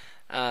sides. Yep.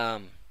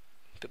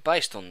 But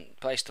based on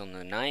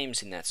the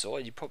names in that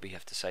side, you probably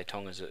have to say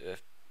Tonga's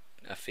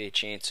a fair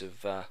chance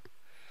of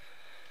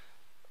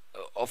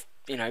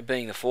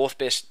being the fourth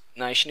best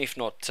nation, if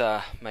not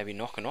maybe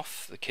knocking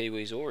off the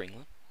Kiwis or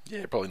England.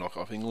 Yeah, probably knock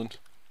off England.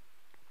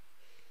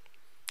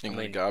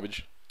 England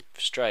garbage. If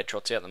Australia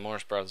trots out the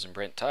Morris brothers and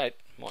Brent Tate,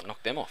 might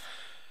knock them off.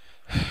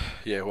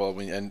 Yeah, well,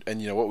 and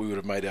you know what, we would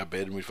have made our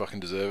bed and we'd fucking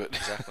deserve it.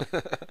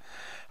 Exactly.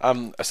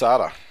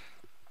 Asada,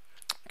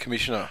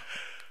 Commissioner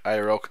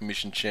ARL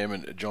Commission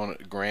Chairman John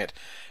Grant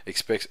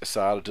expects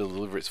ASADA to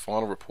deliver its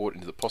final report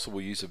into the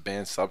possible use of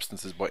banned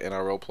substances by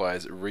NRL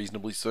players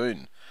reasonably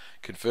soon,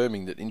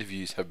 confirming that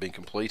interviews have been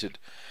completed.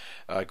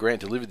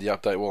 Grant delivered the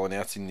update while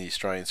announcing the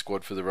Australian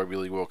squad for the Rugby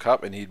League World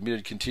Cup, and he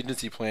admitted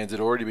contingency plans had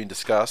already been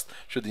discussed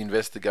should the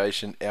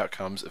investigation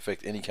outcomes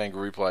affect any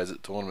Kangaroo players at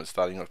the tournament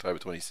starting October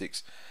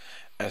 26.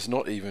 And it's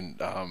not even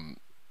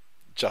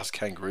just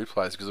Kangaroo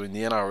players, because I mean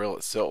the NRL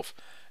itself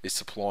is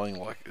supplying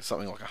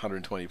something like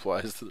 120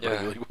 players to the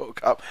Rugby League World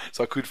Cup,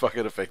 so it could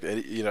fucking affect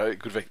any, it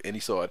could affect any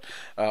side.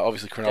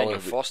 Obviously, Cronulla. Daniel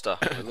Foster,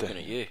 we're looking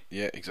at you.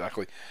 Yeah,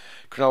 exactly.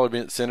 Cronulla had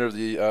been at the centre of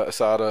the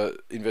ASADA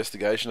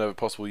investigation over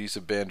possible use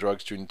of banned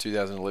drugs during the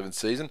 2011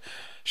 season.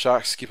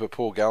 Sharks skipper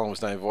Paul Gallen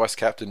was named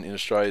vice-captain in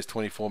Australia's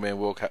 24-man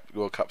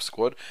World Cup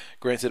squad.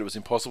 Grant said it was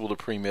impossible to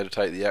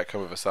premeditate the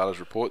outcome of ASADA's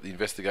report. The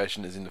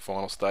investigation is in the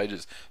final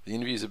stages. The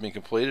interviews have been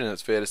completed, and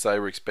it's fair to say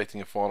we're expecting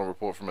a final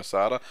report from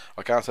ASADA.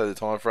 I can't say the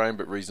time frame,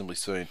 but reasonably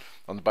soon.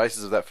 On the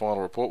basis of that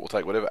final report, we'll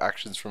take whatever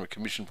actions from a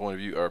commission point of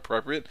view are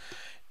appropriate.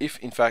 If,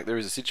 in fact, there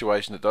is a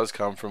situation that does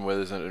come from where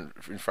there's an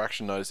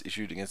infraction notice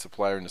issued against a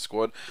player in the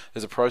squad,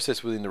 there's a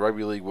process within the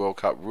Rugby League World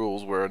Cup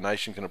rules where a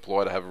nation can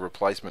apply to have a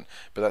replacement,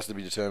 but that's to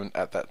be determined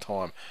at that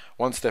time.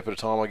 One step at a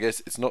time, I guess.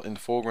 It's not in the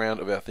foreground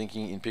of our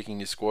thinking in picking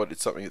this squad.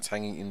 It's something that's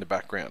hanging in the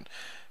background.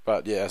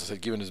 But yeah, as I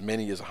said, given as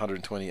many as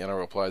 120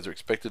 NRL players are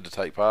expected to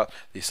take part,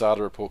 the ASADA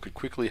report could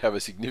quickly have a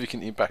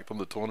significant impact on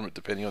the tournament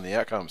depending on the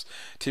outcomes.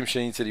 Tim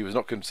Sheen said he was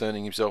not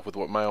concerning himself with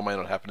what may or may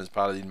not happen as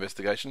part of the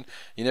investigation.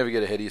 You never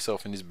get ahead of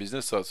yourself in this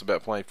business, so it's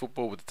about playing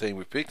football with the team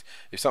we've picked.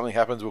 If something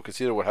happens, we'll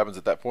consider what happens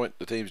at that point.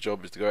 The team's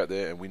job is to go out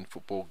there and win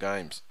football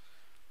games.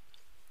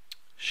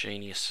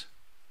 Sheenius,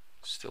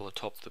 still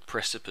atop the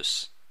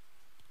precipice.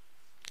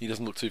 He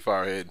doesn't look too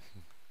far ahead.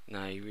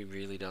 No, he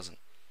really doesn't.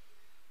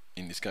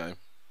 In this game.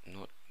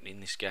 Not in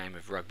this game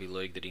of rugby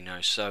league that he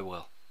knows so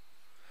well.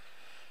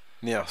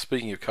 Now,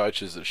 speaking of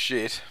coaches that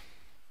shit,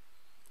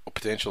 or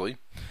potentially,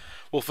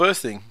 well,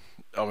 first thing,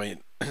 I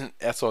mean,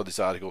 outside this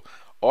article,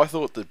 I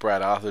thought that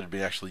Brad Arthur had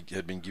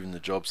been given the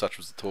job, such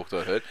was the talk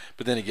that I heard.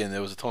 But then again,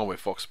 there was a time where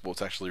Fox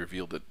Sports actually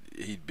revealed that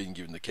he'd been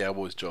given the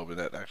Cowboys job, and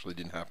that actually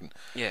didn't happen.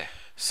 Yeah.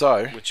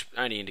 So, which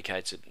only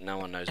indicates that no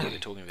one knows what they're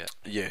talking about.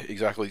 Yeah,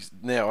 exactly.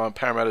 Now,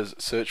 Parramatta's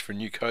search for a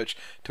new coach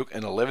took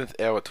an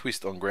 11th hour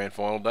twist on Grand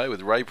Final day,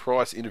 with Ray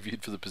Price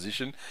interviewed for the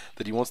position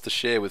that he wants to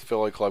share with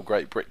fellow club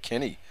great Brett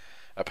Kenny.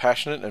 A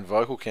passionate and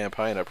vocal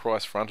campaigner,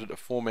 Price fronted a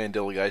four-man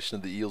delegation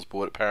of the Eels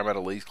board at Parramatta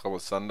Leagues Club on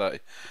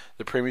Sunday.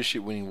 The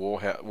premiership-winning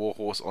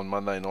Warhorse on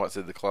Monday night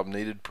said the club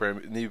needed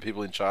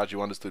people in charge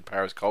who understood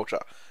Parra's culture.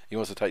 He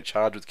wants to take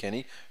charge with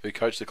Kenny, who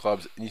coached the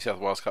club's New South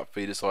Wales Cup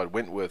feeder side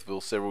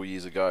Wentworthville several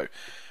years ago.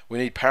 We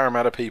need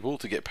Parramatta people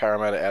to get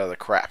Parramatta out of the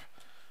crap.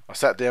 I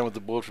sat down with the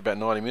board for about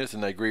 90 minutes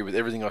and they agreed with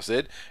everything I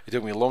said. It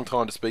took me a long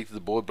time to speak to the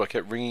board, but I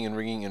kept ringing and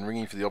ringing and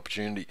ringing for the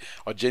opportunity.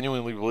 I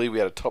genuinely believe we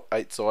had a top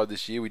 8 side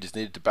this year. We just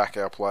needed to back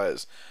our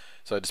players.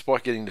 So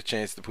despite getting the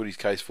chance to put his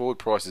case forward,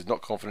 Price is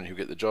not confident he'll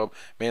get the job.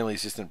 Manly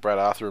assistant Brad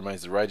Arthur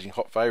remains the raging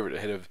hot favourite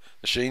ahead of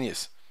the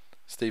Sheenius,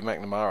 Steve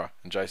McNamara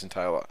and Jason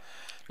Taylor.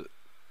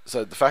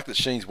 So the fact that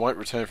Sheens won't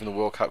return from the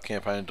World Cup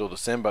campaign until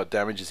December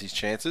damages his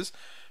chances.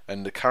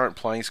 And the current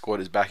playing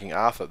squad is backing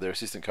Arthur, their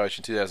assistant coach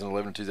in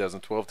 2011 and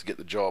 2012, to get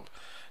the job.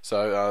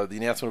 So the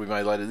announcement will be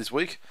made later this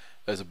week.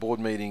 There's a board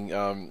meeting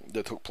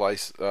that took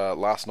place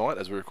last night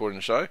as we're recording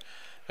the show,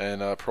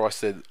 and Price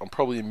said, "I'm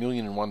probably a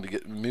million to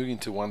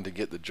one to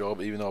get the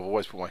job, even though I've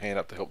always put my hand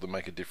up to help them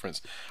make a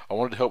difference. I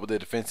wanted to help with their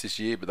defence this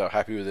year, but they were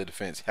happy with their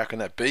defence. How can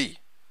that be?"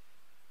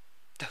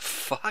 The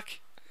fuck?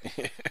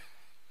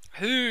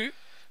 Who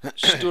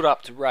stood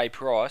up to Ray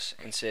Price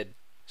and said,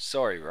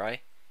 "Sorry,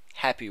 Ray,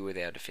 happy with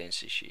our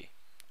defence this year"?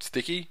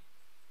 Sticky.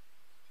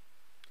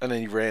 And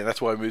then he ran.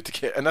 That's why he moved to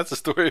Canberra. And that's the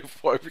story of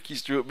why Ricky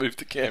Stewart moved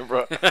to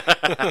Canberra.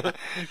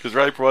 Because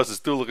Ray Price is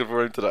still looking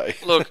for him today.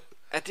 Look,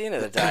 at the end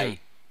of the day,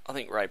 I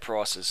think Ray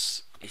Price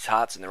his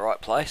heart's in the right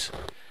place.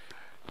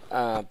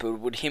 But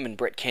would him and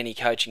Brett Kenny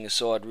coaching the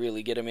side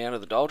really get him out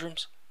of the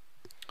doldrums?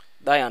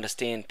 They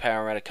understand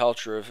Parramatta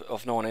culture of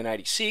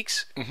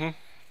 1986. Mm-hmm.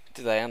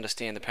 Do they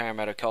understand the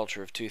Parramatta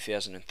culture of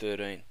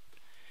 2013?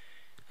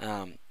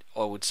 I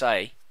would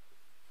say,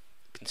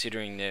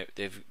 considering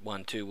they've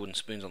won 2 wooden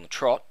spoons on the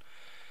trot,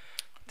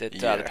 that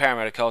the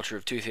Parramatta culture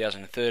of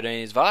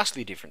 2013 is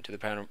vastly different to the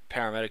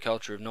Parramatta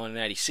culture of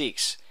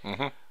 1986,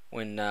 mm-hmm.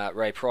 when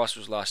Ray Price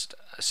was last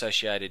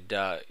associated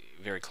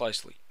very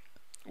closely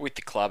with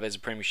the club as a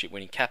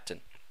premiership-winning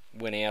captain,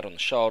 went out on the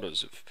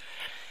shoulders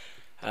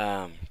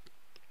of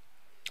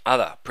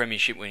other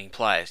premiership-winning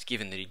players,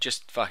 given that he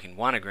just fucking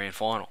won a grand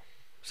final,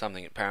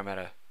 something that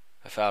Parramatta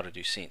have failed to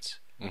do since.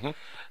 Mm-hmm.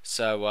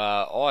 So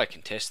I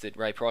contest that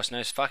Ray Price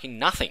knows fucking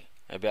nothing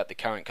about the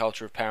current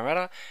culture of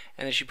Parramatta,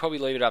 and they should probably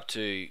leave it up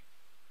to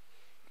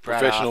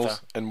Brad professionals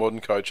Arthur, and modern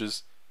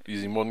coaches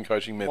using modern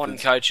coaching methods. modern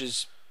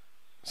coaches.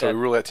 So we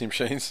rule out Tim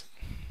Sheens.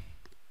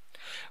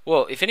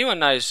 Well, if anyone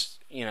knows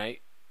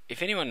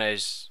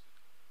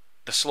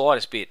the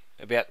slightest bit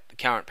about the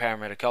current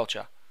Parramatta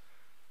culture,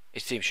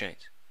 it's Tim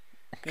Sheens.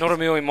 not a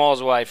million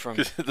miles away from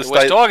the the West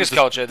state, Tigers the,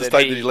 culture the that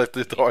state he that he left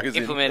the Tigers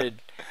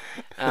implemented.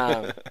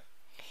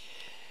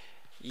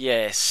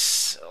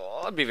 Yes,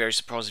 I'd be very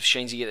surprised if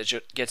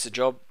Sheensy gets the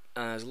job.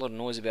 There's a lot of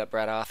noise about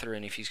Brad Arthur,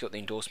 and if he's got the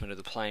endorsement of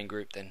the playing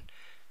group, then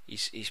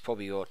he's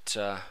probably got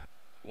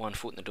 1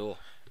 foot in the door.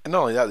 And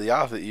not only that, the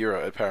Arthur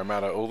era at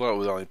Parramatta, although it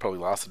was only probably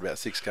lasted about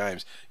 6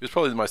 games, it was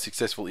probably the most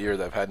successful era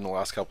they've had in the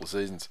last couple of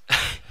seasons.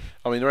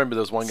 I mean, remember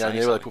there was one game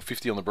there where they put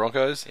 50 on the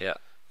Broncos? Yeah.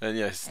 And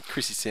yeah,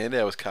 Chrissy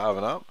Sandow was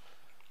carving up.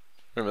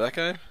 Remember that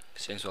game?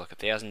 Seems like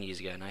 1,000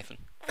 years ago, Nathan.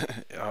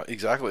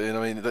 Exactly. And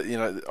I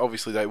mean,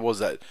 obviously there was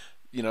that,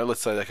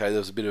 let's say, okay, there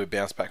was a bit of a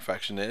bounce back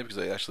faction there because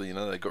they actually,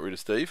 they got rid of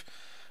Steve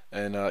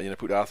and,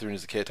 put Arthur in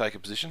as the caretaker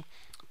position.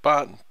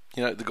 But,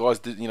 the guys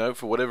did,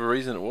 for whatever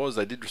reason it was,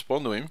 they did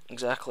respond to him.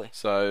 Exactly.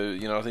 So,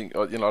 I think,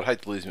 I'd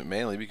hate to lose him at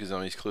Manly because,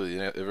 he's clearly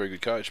a very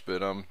good coach.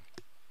 But,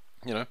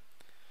 you got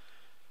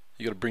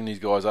to bring these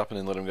guys up and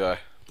then let them go.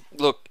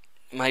 Look,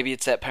 maybe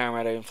it's that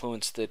Parramatta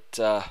influence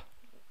that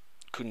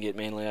couldn't get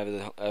Manly over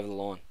the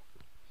line.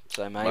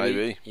 So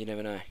maybe. You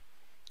never know.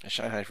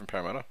 Shane Hay from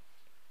Parramatta.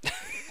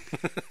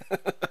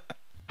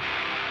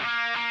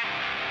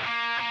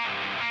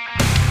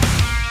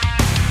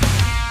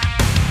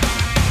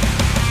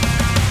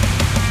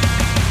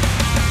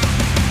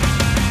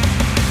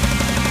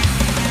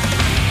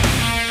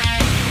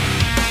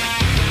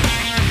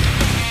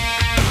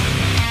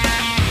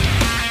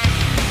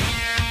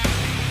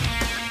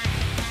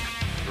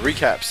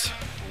 Recaps.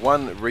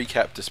 One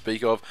recap to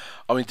speak of.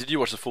 I mean, did you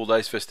watch the full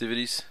day's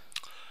festivities?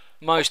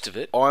 Most of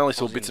it. I only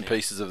saw bits and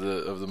pieces of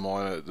the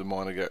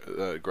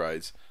minor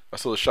grades. I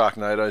saw the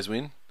Sharknadoes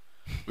win,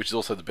 which is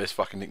also the best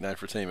fucking nickname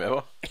for a team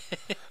ever.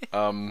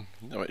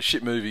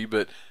 Shit movie,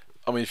 but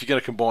I mean, if you're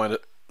going to combine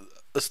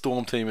a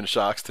Storm team and a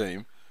Sharks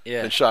team,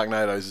 then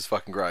Sharknadoes is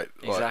fucking great.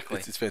 Exactly.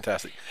 It's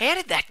fantastic. How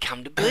did that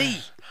come to be?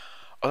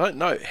 I don't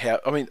know how.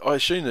 I mean, I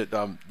assume that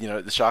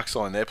the Sharks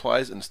sign their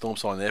players and the Storm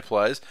sign their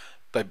players.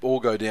 They all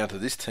go down to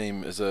this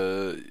team as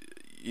a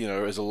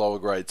lower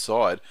grade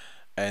side,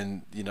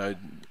 and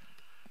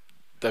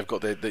they've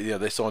got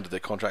they signed to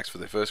their contracts for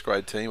their first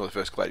grade team or the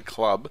first grade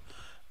club,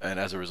 and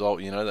as a result,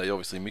 they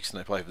obviously mix and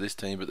they play for this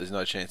team, but there's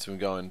no chance of them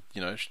going,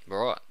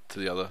 right to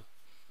the other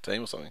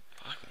team or something.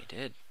 Fuck me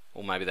dead.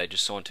 Or maybe they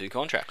just signed 2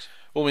 contracts.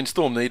 Well, I mean,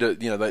 Storm need a,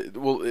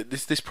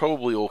 this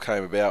probably all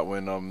came about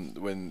when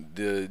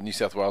the New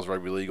South Wales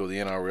Rugby League or the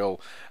NRL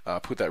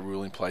put that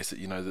rule in place that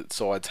that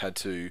sides had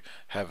to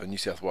have a New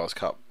South Wales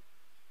Cup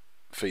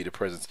feeder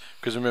presence.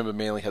 Because remember,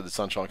 Manly had the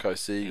Sunshine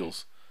Coast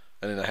Seagulls,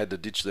 and then they had to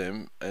ditch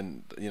them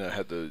and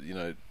had to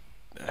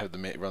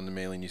run the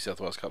Manly New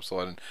South Wales Cup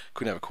side and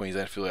couldn't have a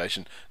Queensland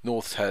affiliation.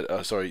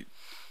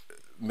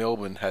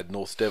 Melbourne had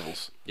North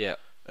Devils. Yeah.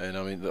 And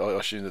I mean, I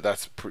assume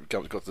that's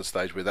got to the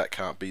stage where that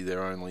can't be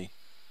their only.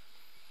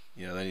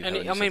 They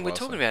need we're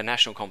talking about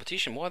national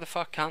competition. Why the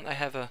fuck can't they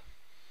have a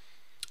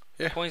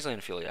Queensland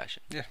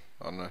affiliation? Yeah,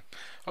 I don't know.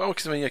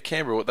 Because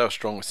Canberra, they were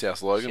strong with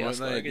South Logan, weren't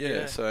they?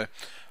 Yeah. So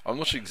I'm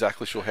not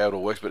exactly sure how it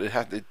all works, but it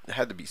had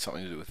to be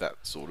something to do with that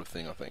sort of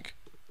thing, I think.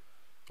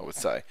 I would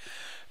say.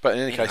 But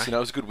in any case, it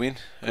was a good win.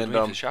 Good win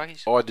for the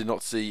Sharkies. I did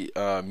not see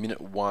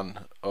minute 1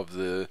 of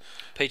the.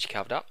 Peachy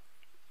covered up.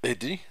 Yeah,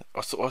 did he?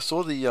 I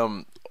saw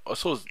the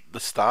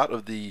start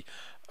of the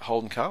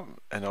Holden Cup,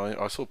 and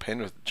I saw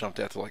Penrith jumped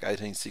out to like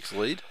 18-6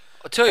 lead.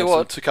 I'll tell you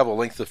what, took up a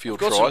length of field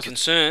tries.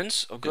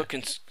 I've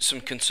got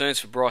some concerns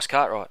for Bryce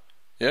Cartwright.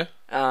 Yeah.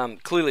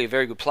 Clearly a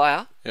very good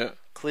player. Yeah.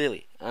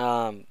 Clearly,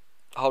 Holden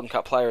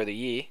Cup Player of the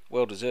Year,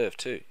 well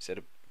deserved too. He's had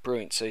a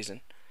brilliant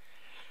season.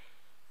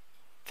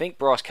 I think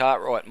Bryce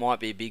Cartwright might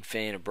be a big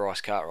fan of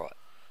Bryce Cartwright.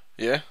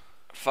 Yeah.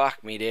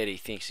 Fuck me, Dad. He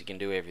thinks he can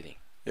do everything.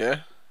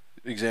 Yeah.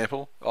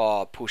 Example?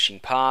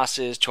 Pushing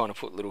passes, trying to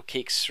put little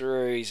kicks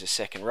through. He's a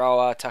second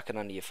rower, tuck it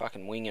under your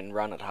fucking wing and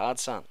run it hard,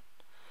 son.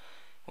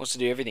 Wants to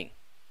do everything.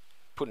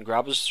 Putting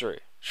grubbers through.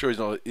 Sure, he's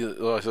not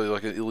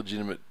like an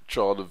illegitimate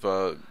child of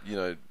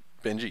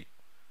Benji,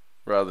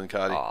 rather than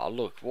Cardi. Oh,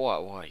 look, why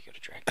you got to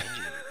drag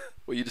Benji?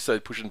 Well, you just say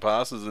pushing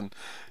passes, and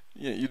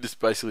you just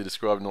basically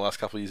describing the last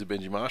couple of years of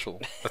Benji Marshall.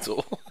 That's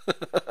all.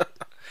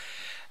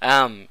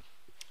 I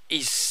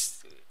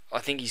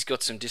think he's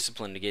got some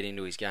discipline to get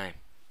into his game.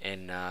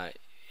 And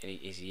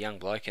he's a young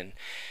bloke, and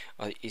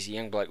he's a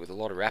young bloke with a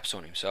lot of raps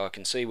on him. So I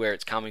can see where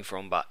it's coming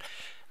from, but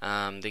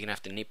they're going to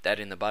have to nip that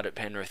in the bud at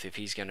Penrith if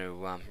he's going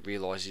to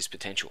realise his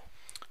potential.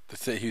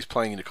 He's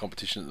playing in a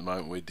competition at the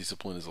moment where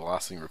discipline is the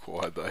last thing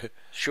required, though.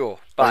 Sure,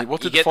 but what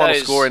did the final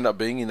score end up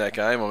being in that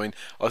game? I mean,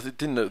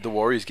 didn't the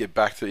Warriors get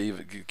back to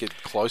even get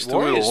close to it,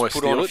 or almost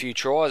put on a few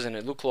tries, and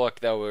it looked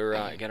like they were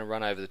going to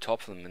run over the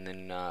top of them, and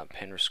then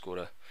Penrith scored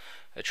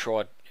a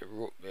try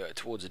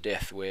towards the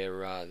death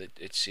where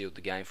it sealed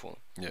the game for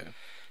them. Yeah.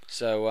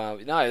 So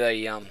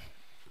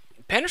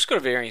Penrith's got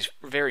a very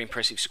very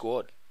impressive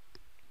squad,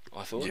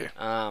 I thought.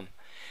 Yeah.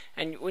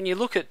 And when you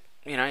look at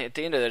at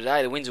the end of the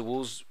day, the Windsor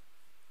Wolves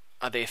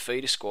are their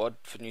feeder squad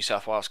for New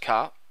South Wales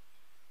Cup.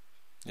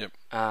 Yep.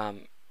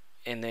 And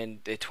then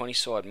their 20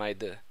 side made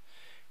the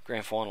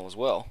grand final as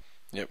well.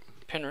 Yep.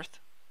 Penrith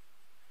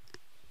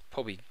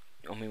probably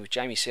with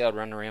Jamie Soward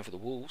running around for the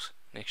Wolves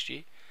next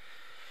year,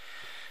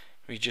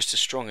 he'll be just as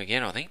strong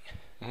again, I think.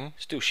 Mm-hmm.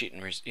 Still shit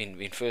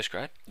in first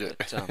grade. Yeah.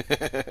 But, a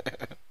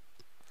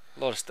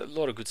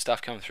lot of good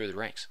stuff coming through the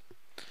ranks.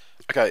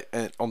 Okay,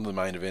 and on the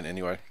main event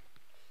anyway.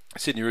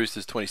 Sydney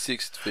Roosters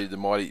 26 defeated the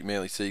mighty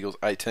Manly Seagulls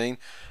 18.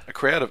 A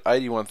crowd of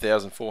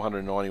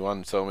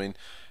 81,491. So, I mean,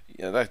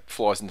 that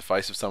flies in the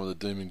face of some of the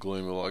doom and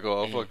gloom. We're like,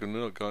 fucking,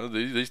 no,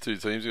 these two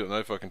teams have got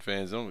no fucking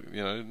fans. No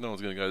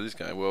one's going to go to this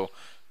game. Well,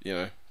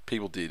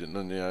 people did, and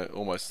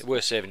almost... There were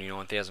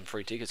 79,000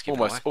 free tickets given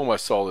away.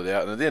 Almost sold it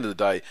out. And at the end of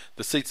the day,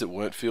 the seats that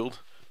weren't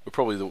filled were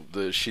probably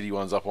the shitty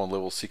ones up on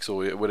level 6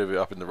 or whatever,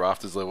 up in the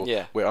rafters level,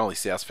 where only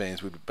South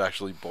fans would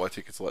actually buy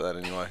tickets like that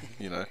anyway,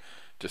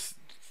 just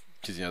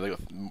because, they got,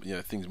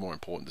 things more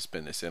important to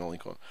spend their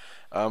Centrelink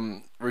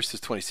on. Roosters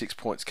 26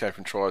 points came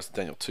from tries to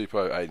Daniel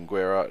Tupou, Aidan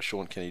Guerra,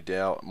 Sean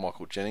Kenny-Dow,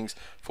 Michael Jennings,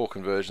 4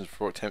 conversions,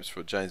 4 attempts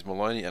for James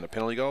Maloney, and a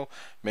penalty goal.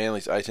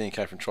 Manly's 18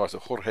 came from tries to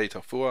Jorge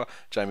Tafua,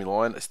 Jamie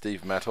Lyon,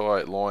 Steve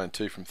Matai, Lyon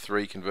 2 from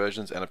 3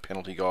 conversions, and a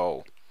penalty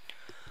goal.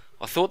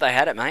 I thought they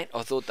had it, mate.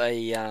 I thought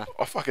they...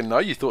 I fucking know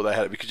you thought they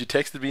had it because you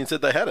texted me and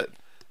said they had it.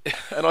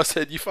 And I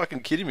said, you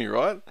fucking kidding me,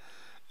 right?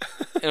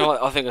 And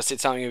I think I said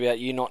something about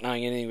you not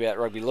knowing anything about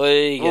rugby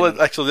league.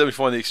 Well, actually, let me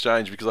find the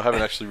exchange because I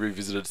haven't actually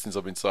revisited it since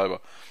I've been sober.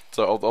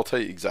 So I'll tell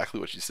you exactly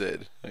what you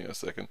said. Hang on a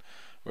second.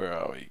 Where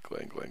are we?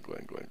 Glenn.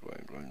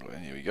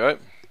 Here we go.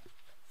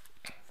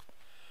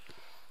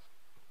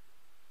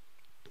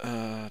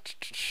 I'm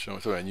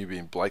talking about me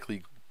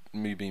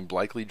being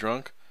Blakely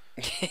drunk.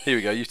 Here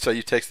we go. You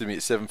texted me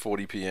at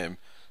 7:40 p.m.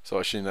 So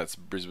I assume that's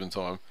Brisbane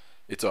time.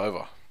 It's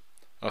over.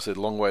 I said,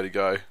 long way to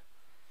go.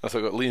 So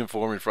I got Liam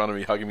Foreman in front of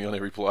me, hugging me on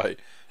every play.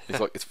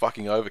 He's like, it's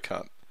fucking over,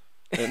 cunt.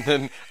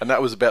 And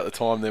that was about the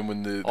time then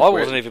when the I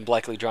wasn't even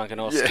Blakely drunk, and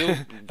I was still...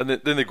 And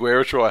then the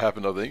Guerra try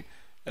happened, I think.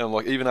 And I'm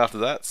like, even after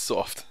that,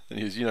 soft. And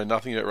he was,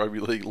 nothing about rugby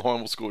league. Lyon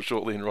will score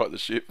shortly and right the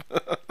ship.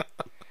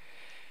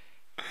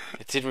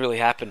 It didn't really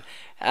happen.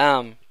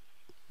 Well,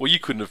 you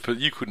couldn't have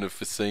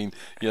foreseen,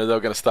 they were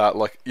going to start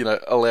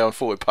allowing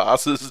forward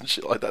passes and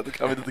shit like that to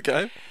come into the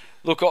game.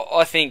 Look,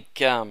 I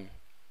think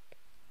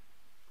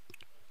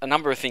a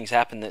number of things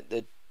happened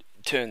that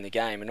turned the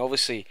game, and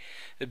obviously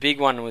the big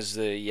one was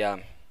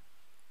the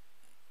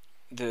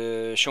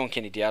Sean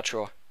Kenny-Dow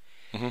try.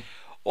 Mm-hmm.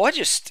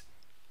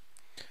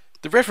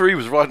 The referee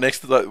was right next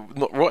to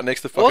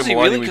fucking. Was he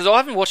really? Because I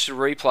haven't watched the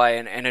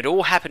replay, and it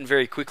all happened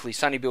very quickly.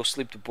 Sonny Bill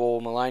slipped the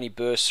ball. Maloney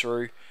burst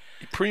through.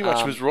 He pretty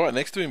much was right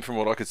next to him from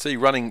what I could see,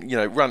 running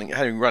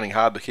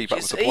hard to keep up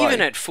with the play.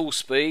 Even at full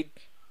speed,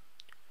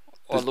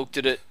 I looked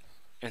at it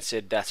and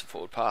said, "That's a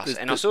forward pass."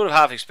 And I sort of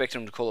half expected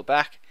him to call it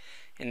back.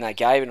 And they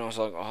gave it, and I was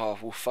like, oh,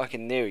 well,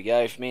 fucking, there we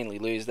go. If Manly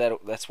lose,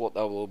 that's what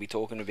they'll all be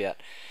talking about.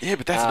 Yeah,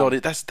 but that's not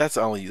it. That's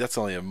only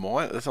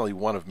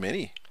one of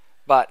many.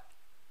 But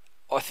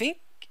I think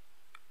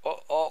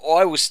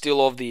I was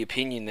still of the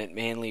opinion that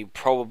Manly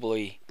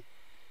probably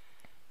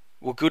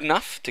were good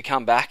enough to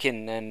come back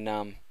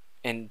and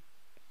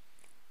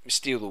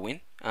steal the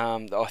win.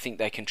 I think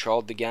they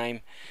controlled the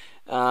game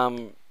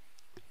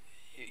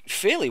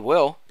fairly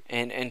well.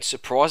 And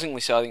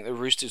surprisingly so, I think the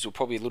Roosters were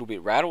probably a little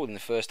bit rattled in the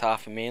first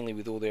half, and Manly,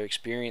 with all their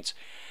experience,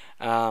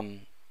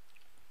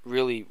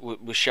 really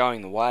was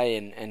showing the way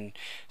and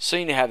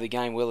seemed to have the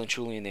game well and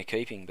truly in their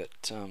keeping.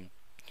 But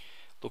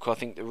look, I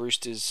think the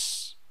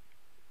Roosters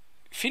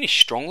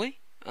finished strongly,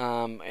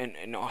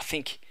 and I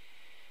think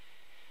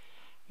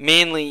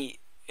Manly,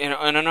 and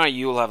I know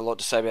you'll have a lot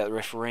to say about the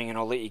refereeing, and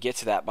I'll let you get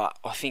to that, but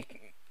I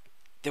think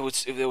there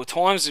were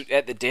times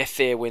at the death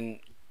there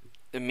when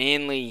the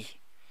Manly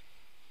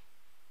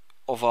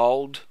of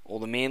old, or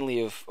the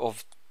Manly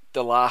of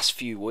the last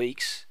few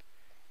weeks,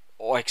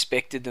 I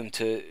expected them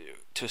to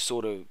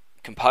sort of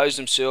compose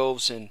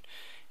themselves and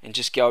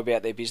just go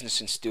about their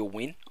business and still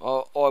win.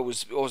 I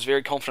was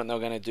very confident they were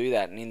going to do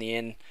that, and in the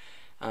end,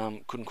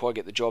 couldn't quite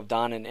get the job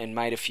done and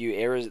made a few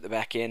errors at the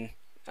back end.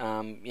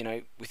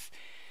 With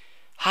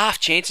half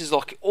chances,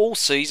 like all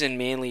season,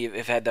 Manly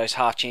have had those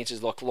half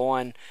chances. Like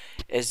Lyon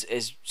has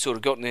sort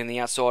of gotten in the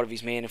outside of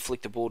his man and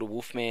flicked the ball to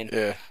Wolfman.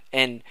 Yeah,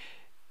 and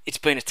it's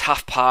been a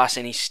tough pass,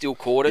 and he still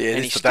caught it,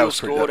 and he still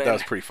scored it. That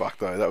was pretty fucked,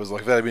 though. That was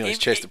like, if that had been on his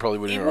chest, it probably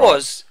wouldn't have been right. It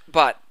was,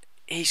 but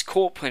he's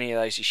caught plenty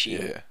of those this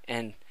year. Yeah.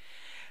 And,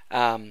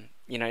 a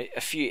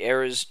few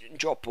errors,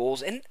 drop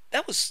balls, and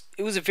it was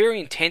a very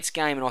intense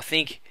game, and I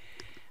think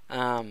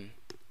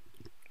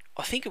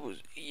it was,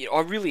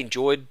 I really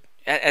enjoyed,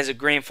 as a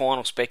grand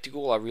final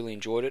spectacle, I really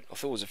enjoyed it. I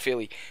thought it was a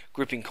fairly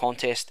gripping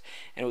contest,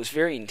 and it was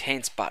very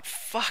intense, but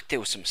fuck, there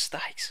were some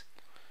mistakes.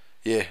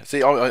 Yeah,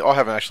 see, I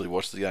haven't actually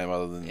watched the game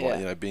other than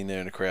being there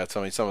in the crowd.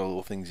 So I mean, some of the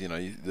little things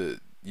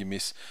you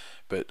miss,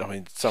 but I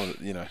mean, some of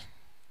the,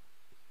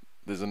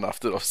 there's enough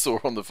that I saw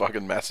on the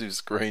fucking massive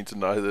screen to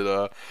know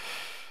that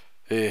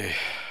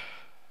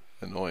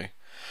annoying.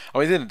 I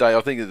mean, at the end of the day,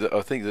 I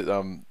think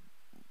that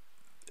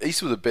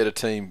East were the better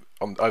team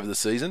over the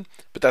season,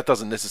 but that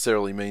doesn't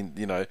necessarily mean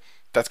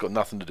that's got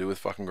nothing to do with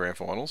fucking grand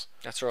finals.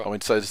 That's right. I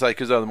mean, so to say,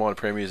 because they were the minor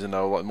premiers and they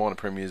were like minor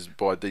premiers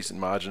by a decent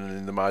margin, and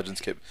then the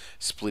margins kept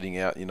splitting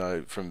out,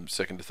 from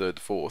second to third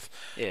to fourth.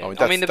 Yeah.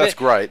 I mean, that's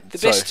great. The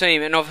best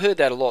team, and I've heard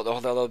that a lot,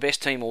 they were the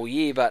best team all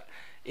year, but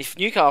if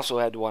Newcastle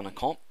had won a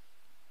comp,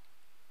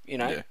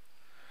 Yeah.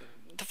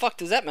 the fuck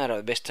does that matter?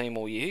 The best team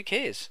all year? Who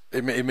cares?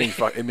 It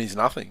means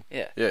nothing.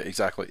 Yeah. Yeah,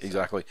 exactly.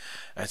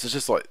 And so it's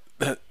just like,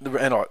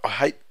 and I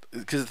hate,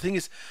 because the thing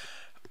is,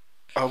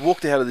 I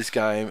walked out of this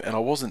game and I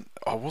wasn't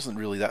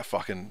really that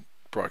fucking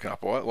broken up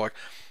by it. Like,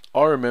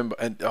 I remember,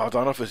 and I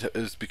don't know if it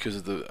was because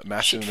of the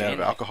massive amount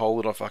of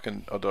alcohol that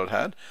I'd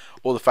had,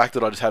 or the fact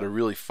that I just had a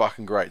really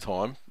fucking great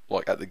time,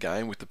 like at the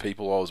game with the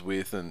people I was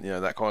with, and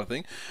that kind of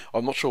thing.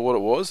 I'm not sure what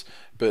it was,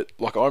 but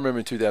like I remember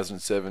in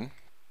 2007.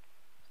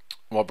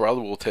 My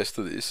brother will attest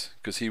to this,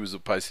 because he was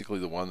basically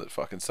the one that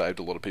fucking saved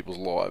a lot of people's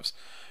lives.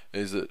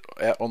 Is that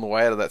on the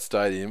way out of that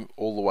stadium,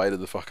 all the way to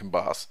the fucking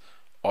bus,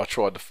 I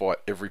tried to fight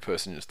every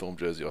person in a Storm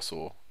jersey I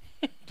saw.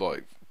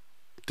 Like,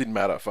 didn't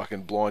matter.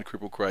 Fucking blind,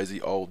 crippled,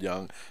 crazy, old,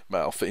 young,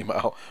 male,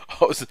 female.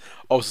 I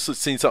was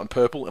seeing something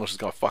purple and I was just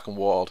going fucking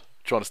wild,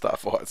 trying to start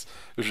fights.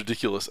 It was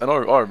ridiculous, and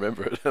I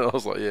remember it. And I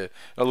was like, yeah. And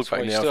I look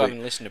back now. Still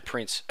haven't listened to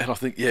Prince. And I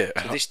think, yeah.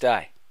 To this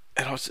day.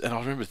 And I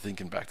remember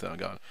thinking back then,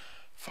 going,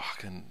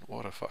 fucking,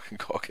 what a fucking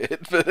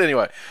cockhead. But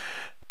anyway,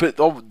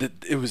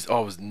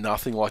 I was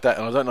nothing like that,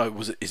 and I don't know,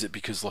 is it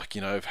because, like,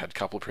 I've had a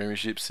couple of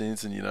premierships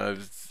since, and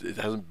it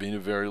hasn't been a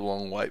very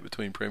long wait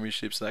between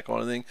premierships and that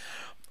kind of thing.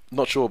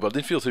 Not sure, but I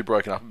didn't feel too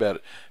broken up about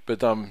it.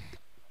 But and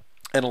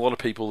a lot of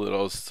people that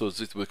I was sort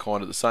of were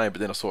kind of the same,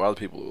 but then I saw other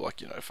people who were like,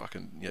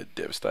 fucking,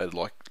 devastated,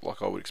 like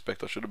I would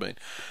expect I should have been.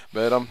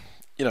 But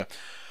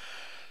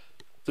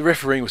the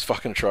refereeing was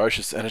fucking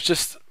atrocious, and it's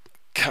just.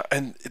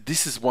 And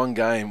this is one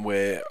game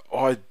where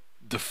I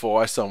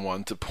defy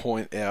someone to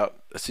point out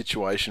a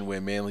situation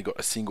where Manly got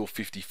a single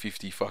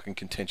 50-50 fucking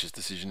contentious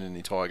decision in the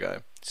entire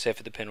game. Except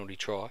for the penalty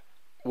try.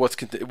 What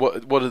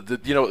are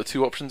the, you know what the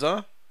two options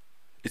are?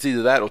 It's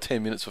either that or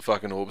 10 minutes for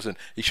fucking Orbison.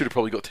 He should have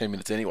probably got 10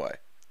 minutes anyway,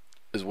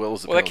 as well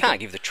as the penalty. They can't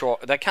give the try.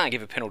 They can't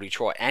give a penalty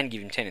try and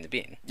give him 10 in the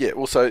bin. Yeah,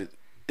 well, so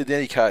in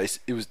any case,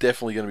 it was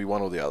definitely going to be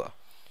one or the other.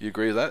 You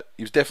agree with that?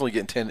 He was definitely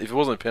getting 10. If it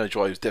wasn't a penalty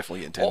try, he was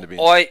definitely getting 10 in the bin.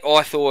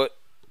 I thought.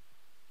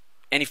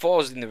 And if I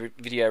was in the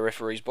video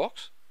referee's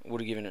box, I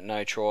would have given it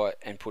no try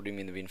and put him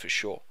in the bin for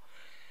sure.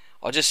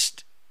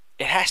 It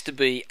has to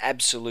be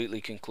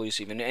absolutely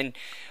conclusive. And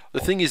the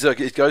thing is,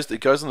 like, it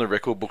goes on the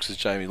record books as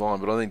Jamie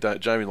Lyon, but I think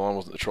Jamie Lyon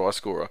wasn't the try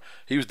scorer.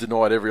 He was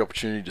denied every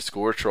opportunity to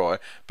score a try.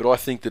 But I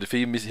think that if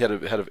he had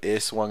an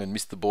air swung and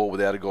missed the ball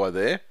without a guy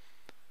there,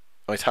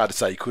 it's hard to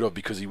say he could have,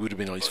 because he would have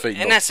been on his feet.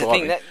 And that's the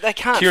thing, they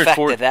can't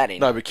factor that in.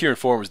 No, but Kieran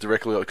Foran was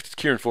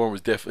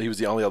definitely, he was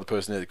the only other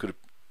person there that could have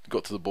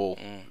got to the ball,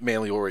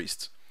 Manly or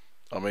East.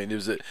 I mean, it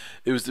was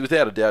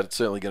without a doubt, it's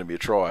certainly going to be a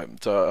try.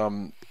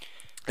 So,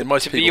 and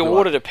most to people be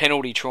awarded a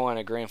penalty try in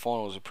a grand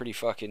final is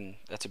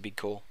that's a big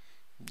call.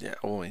 Yeah,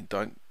 well, I mean,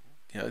 don't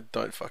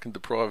fucking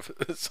deprive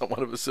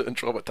someone of a certain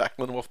try by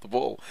tackling them off the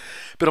ball.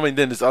 But I mean,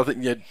 then there's other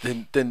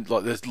thing. Then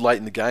like there's late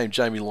in the game,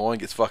 Jamie Lyon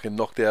gets fucking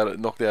knocked out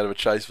of a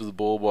chase for the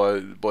ball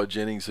by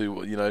Jennings,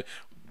 who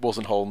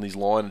wasn't holding his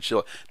line and shit.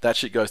 Like, that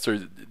shit goes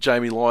through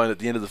Jamie Lyon at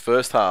the end of the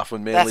first half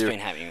when Manly that's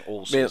been happening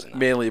all season.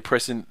 Manly are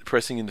pressing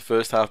in the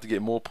first half to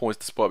get more points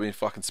despite being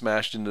fucking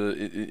smashed in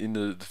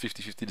the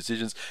 50-50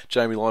 decisions.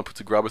 Jamie Lyon puts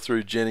a grubber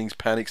through. Jennings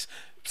panics,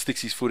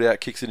 sticks his foot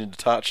out, kicks it into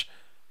touch.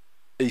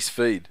 East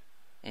feed.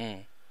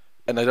 And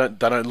they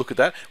don't look at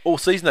that all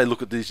season. They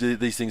look at these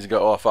things and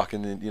go, oh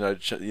fucking,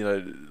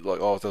 like,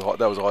 oh,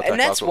 that was a high tackle. And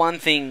that's one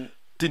thing.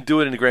 Didn't do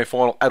it in the grand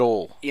final at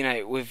all.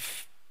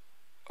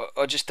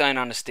 I just don't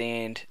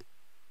understand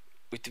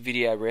with the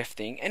video ref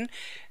thing, and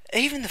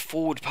even the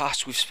forward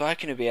pass, we've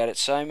spoken about it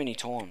so many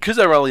times. Because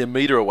they're only a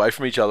metre away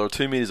from each other or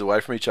 2 metres away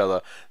from each other,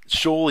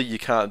 surely you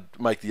can't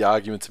make the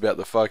arguments about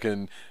the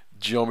fucking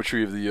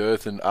geometry of the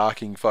earth and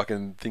arcing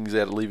fucking things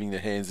out, leaving their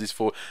hands this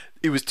far.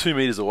 It was 2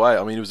 metres away.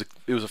 I mean,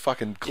 it was a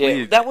fucking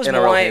clear NRL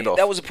handoff.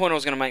 That was the point I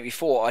was going to make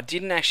before. I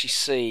didn't actually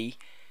see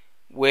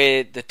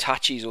where the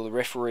touchies or the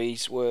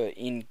referees were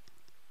in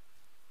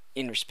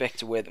respect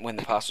to when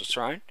the pass was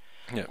thrown.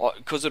 Yeah.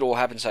 Because it all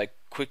happened so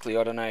quickly,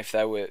 I don't know if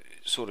they were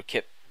sort of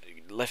kept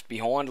left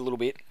behind a little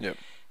bit. Yep.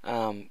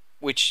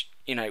 Which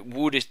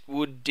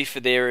would differ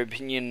their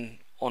opinion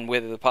on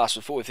whether the pass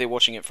was forward if they're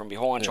watching it from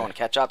behind, trying to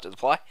catch up to the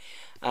play.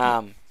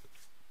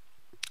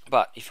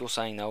 But if you're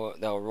saying they were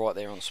right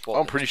there on the spot,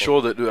 I'm pretty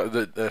sure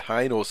that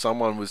Hayne or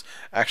someone was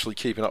actually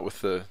keeping up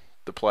with the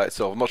play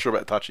itself. I'm not sure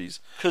about touchies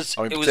because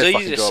it was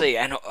easy to see.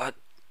 And I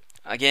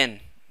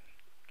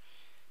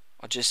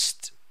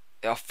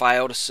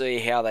fail to see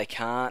how they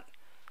can't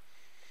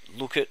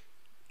look at,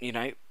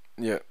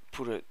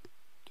 put a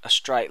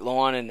straight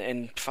line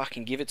and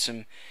fucking give it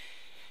some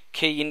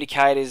key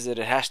indicators that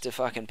it has to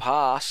fucking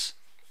pass.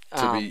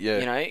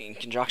 In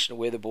conjunction with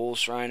where the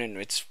ball's thrown and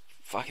it's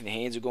fucking the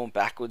hands are going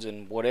backwards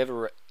and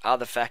whatever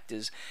other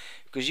factors,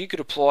 because you could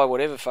apply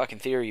whatever fucking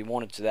theory you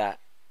wanted to that,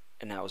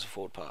 and that was a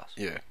forward pass.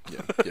 Yeah.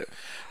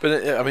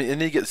 But I mean, and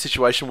then you get the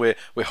situation where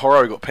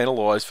Horro got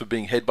penalised for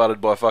being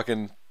headbutted by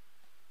fucking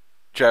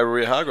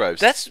J-Maria-Hargreaves.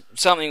 That's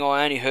something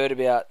I only heard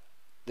about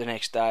the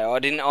next day.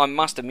 I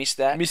must have missed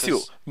that. Missed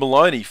you.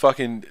 Maloney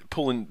fucking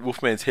pulling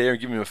Wolfman's hair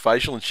and giving him a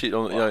facial and shit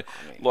on,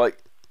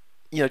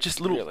 just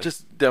little, Really?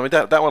 I mean,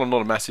 that one I'm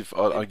not a massive.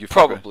 I give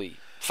Probably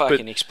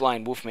fucking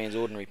explain Wolfman's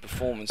ordinary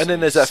performance. And then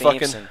there's that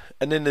Samson, fucking,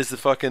 and then there's the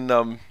fucking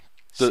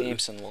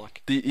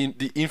Samson-like.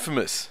 the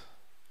infamous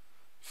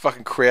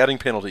fucking crowding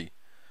penalty.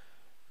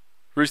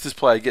 Roosters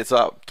player gets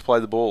up to play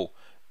the ball.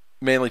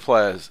 Manly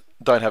players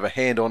don't have a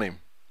hand on him.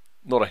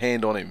 Not a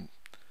hand on him.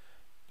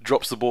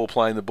 Drops the ball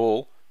playing the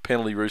ball.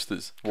 Penalty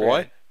Roosters.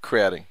 Why?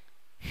 Crowding.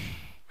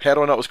 How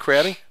do I know it was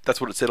crowding?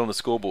 That's what it said on the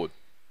scoreboard.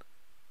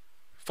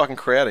 Fucking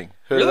crowding.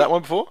 Heard of that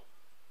one before?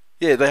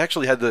 Yeah, they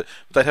actually had they'd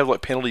have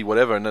like penalty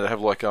whatever, and they'd have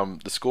like the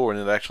score, and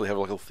then they'd actually have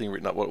like a thing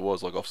written up what it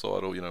was, like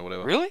offside or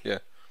whatever. Really? Yeah.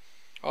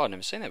 Oh, I've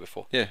never seen that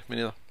before. Yeah, me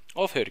neither.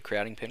 I've heard of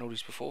crowding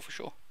penalties before, for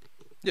sure.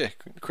 Yeah,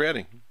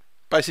 crowding.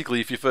 Basically,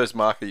 if you're first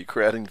marker, you're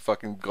crowding the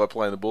fucking guy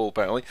playing the ball,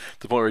 apparently, to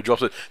the point where he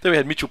drops it. Then we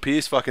had Mitchell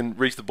Pearce fucking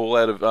reach the ball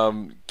out of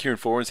Kieran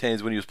Foran's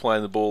hands when he was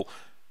playing the ball,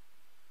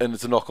 and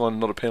it's a knock-on,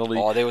 not a penalty.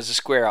 Oh, there was a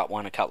square-up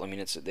one a couple of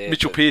minutes there.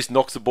 Mitchell Pearce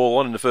knocks the ball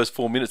on in the first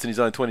 4 minutes in his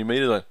own 20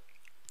 metre zone.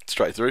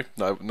 Straight through.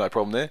 No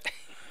problem there.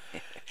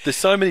 There's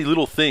so many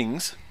little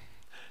things,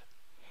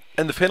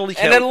 and the penalty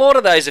count... And then a lot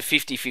of those are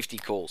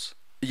 50-50 calls.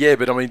 Yeah,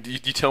 but I mean, you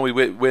tell me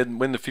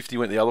when the 50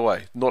 went the other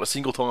way. Not a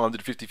single time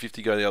did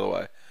 50-50 go the other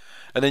way.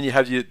 And then you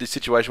have this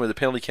situation where the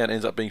penalty count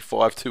ends up being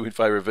 5-2 in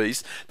favour of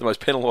East, the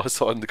most penalised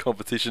side in the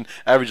competition,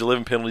 average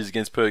 11 penalties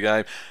against per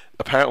game.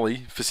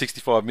 Apparently, for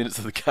 65 minutes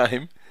of the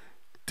game,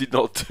 did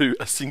not do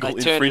a single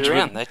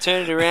infringement. They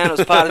turned it around. It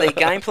was part of their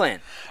game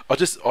plan.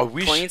 I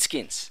wish... Clean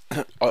skins.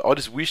 I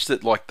just wish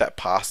that, like, that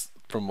pass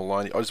from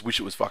Maloney, I just wish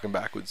it was fucking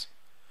backwards.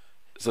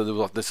 So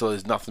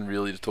there's nothing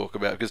really to talk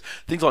about. Because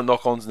things like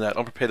knock-ons and that,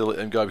 I'm prepared to let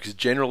them go, because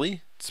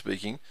generally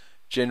speaking...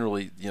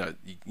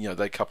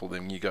 they couple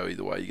them. You go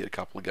either way. You get a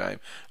couple of game.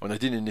 I mean, they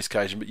didn't in this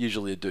occasion, but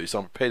usually they do. So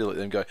I'm prepared to let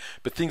them go.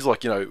 But things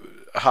like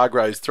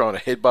Hargraves throwing a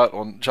headbutt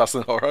on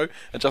Justin Horro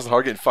and Justin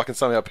Horro getting fucking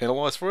somehow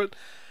penalised for it.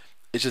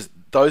 It's just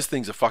those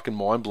things are fucking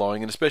mind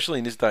blowing, and especially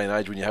in this day and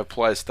age when you have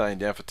players staying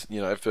down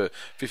for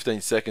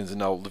 15 seconds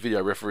and the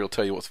video referee will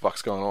tell you what the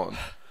fuck's going on.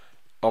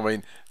 I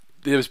mean,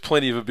 there's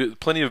plenty of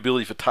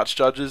ability for touch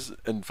judges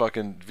and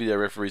fucking video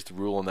referees to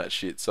rule on that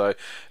shit. So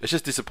it's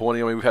just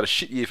disappointing. I mean, we've had a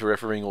shit year for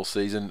refereeing all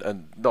season,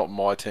 and not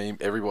my team,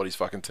 everybody's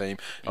fucking team.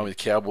 I mean, the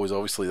Cowboys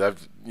obviously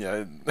they've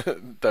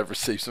they've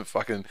received some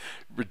fucking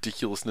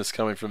ridiculousness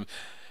coming from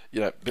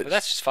But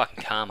that's just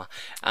fucking karma.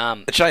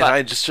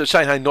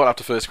 Shane Hayne not up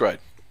to first grade.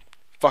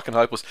 Fucking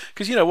hopeless.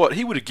 Because you know what?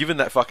 He would have given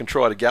that fucking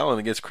try to Gallen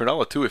against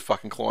Cronulla too if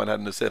fucking Klein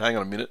hadn't have said, hang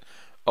on a minute,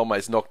 old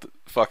mate's knocked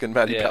fucking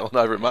Matty Ballin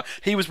over at Mark.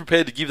 He was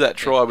prepared to give that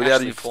try without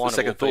any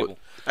second thought.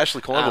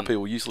 Ashley Klein of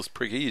people, useless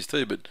prick he is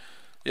too, but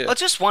yeah. I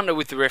just wonder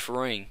with the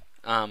refereeing,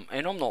 and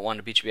I'm not one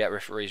to bitch about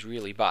referees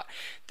really, but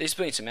there's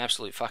been some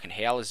absolute fucking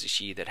howlers this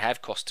year that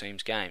have cost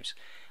teams games.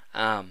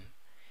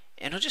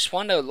 And I just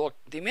wonder, like,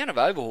 the amount of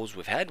overhauls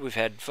we've had. We've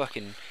had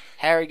fucking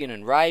Harrigan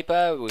and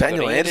Raper.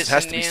 Daniel Anderson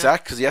has to be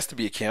sacked because he has to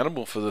be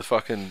accountable for the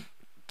fucking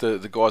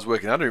the guys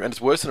working under him, and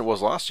it's worse than it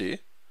was last year.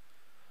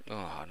 Oh,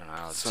 I don't know.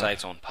 I'd say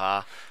it's on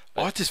par.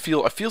 I just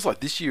feel it feels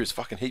like this year is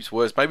fucking heaps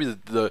worse. Maybe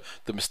the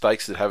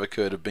mistakes that have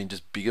occurred have been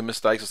just bigger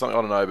mistakes or something.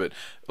 I don't know, but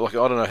like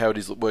I don't know how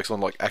it works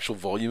on like actual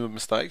volume of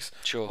mistakes.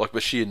 Sure. Like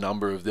the sheer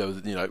number of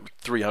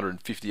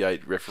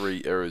 358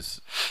 referee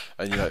errors,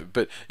 and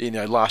but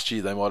last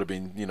year they might have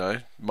been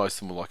most of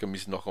them were like a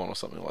missed knock on or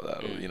something like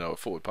that, or a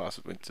forward pass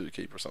that went to the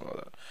keeper or something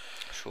like that.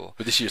 Sure.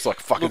 But this year it's like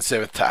fucking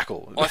seventh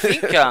tackle. I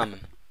think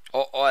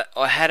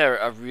I had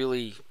a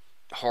really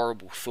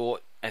horrible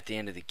thought at the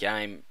end of the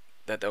game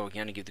that they were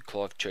going to give the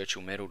Clive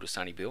Churchill medal to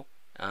Sonny Bill,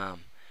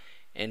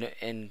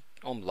 and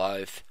I'm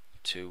loath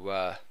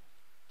to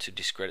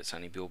discredit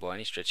Sonny Bill by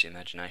any stretch of the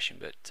imagination,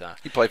 but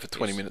he played for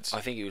 20 minutes. I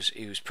think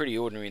he was pretty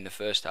ordinary in the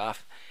first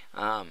half.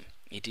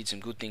 He did some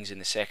good things in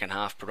the second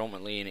half,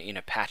 predominantly in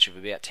a patch of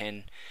about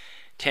 10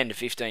 to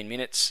 15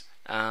 minutes,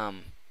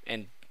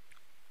 and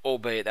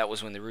albeit that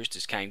was when the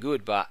Roosters came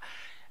good, but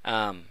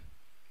and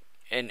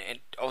I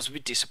was a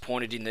bit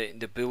disappointed in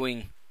the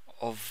booing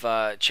of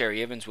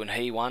Cherry Evans when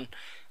he won.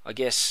 I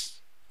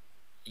guess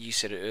you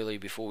said it earlier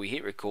before we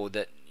hit record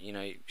that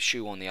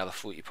shoe on the other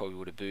foot, you probably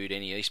would have booed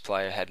any East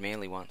player had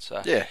Manly won.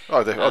 So yeah,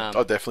 I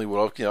definitely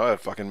would have. I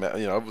fucking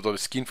the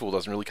skinful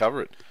doesn't really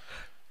cover it.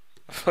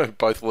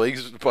 both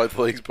legs,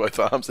 both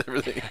arms,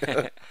 everything.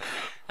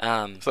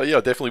 So yeah,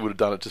 I definitely would have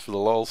done it just for the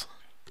lols.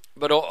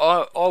 But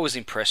I was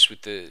impressed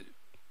with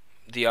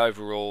the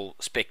overall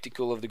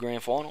spectacle of the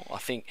grand final. I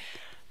think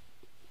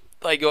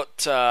they got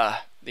the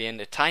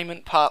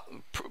entertainment part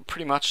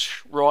pretty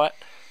much right.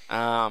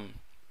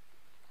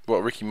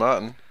 Ricky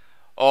Martin?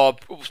 I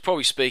was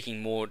probably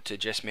speaking more to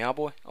Jess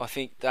Mowboy. I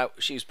think that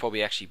she was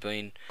probably actually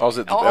been. I was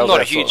at the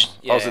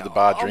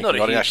bar drinking. I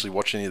didn't actually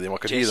watch any of them. I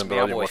could hear them, but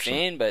I didn't watch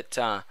them. But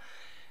I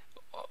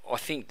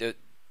think that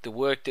the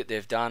work that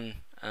they've done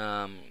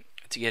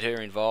to get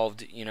her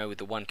involved, with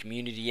the One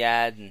Community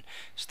ad and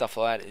stuff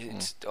like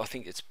that. I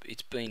think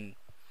it's been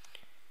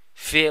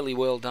fairly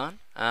well done.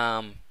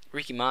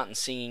 Ricky Martin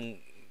singing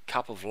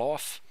Cup of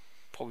Life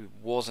probably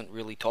wasn't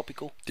really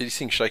topical. Did he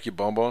sing Shake Your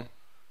Bonbon?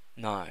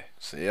 No.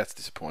 See, that's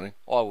disappointing.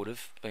 I would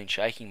have been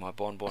shaking my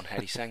bonbon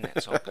had he sang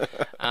that song.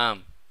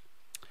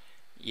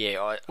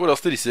 What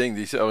else did he sing?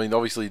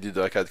 Obviously he did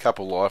the Cup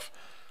of Life.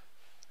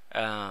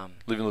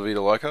 Living La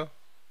Vida Loca?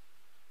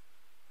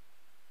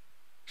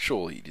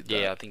 Surely he did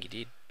that. Yeah, I think he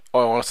did.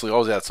 Honestly, I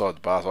was outside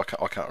the bar, so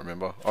I can't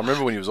remember. I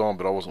remember when he was on,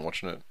 but I wasn't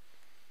watching it.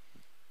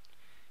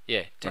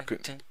 Yeah. Yeah,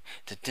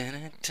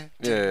 that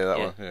Yeah,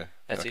 one. Yeah,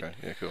 that's okay. it.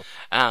 Yeah, cool.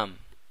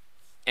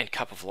 And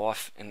Cup of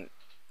Life, and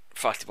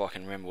fucked if I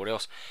can remember what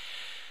else.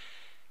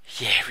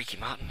 Yeah, Ricky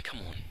Martin, come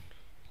on.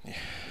 Yeah.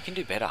 You can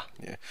do better.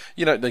 Yeah.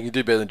 They can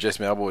do better than Jess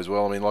Mauboy as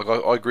well. I mean,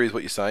 I agree with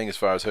what you're saying as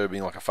far as her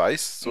being like a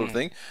face sort of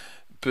thing,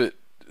 but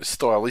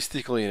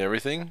stylistically and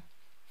everything,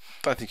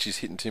 I don't think she's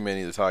hitting too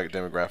many of the target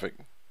demographic.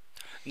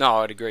 No,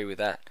 I'd agree with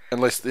that.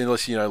 Unless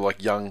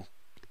like young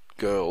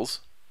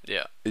girls.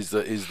 Yeah. Is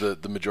the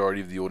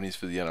majority of the audience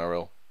for the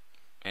NRL.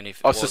 And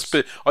if I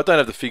don't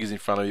have the figures in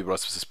front of me, but I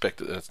suspect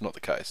that that's not the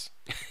case.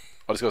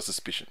 I just got a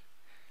suspicion.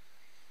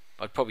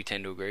 I'd probably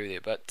tend to agree with you,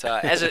 but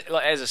as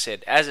I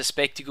said, as a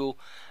spectacle,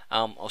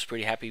 I was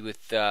pretty happy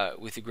with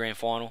the grand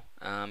final.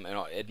 And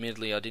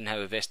admittedly, I didn't have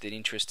a vested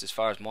interest as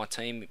far as my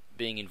team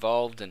being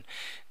involved, and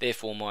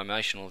therefore my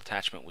emotional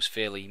attachment was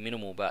fairly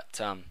minimal.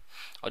 But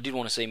I did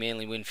want to see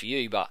Manly win for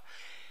you, but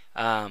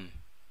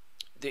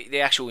the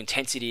actual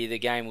intensity of the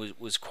game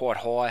was quite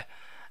high.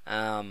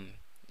 A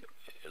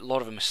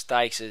lot of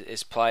mistakes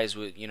as players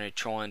were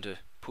trying to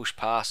push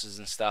passes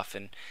and stuff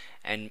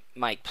and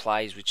make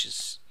plays, which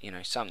is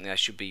something they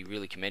should be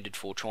really commended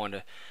for, trying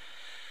to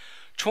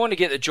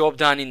get the job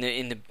done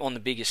on the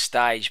biggest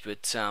stage.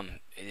 But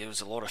there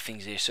was a lot of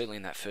things there, certainly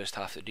in that first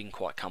half, that didn't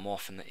quite come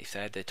off. And if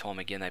they had their time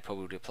again, they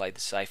probably would have played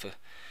the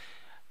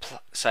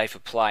safer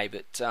play.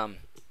 But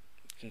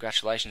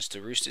congratulations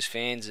to Roosters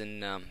fans,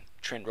 and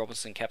Trent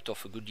Robinson capped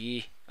off a good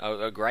year,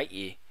 a great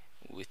year,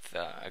 with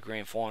a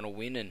grand final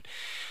win. And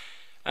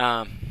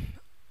I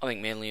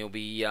think Manly will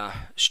be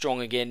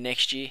strong again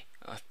next year.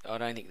 I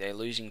don't think they're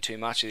losing too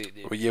much.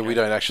 We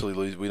don't actually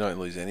lose. We don't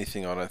lose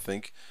anything. I don't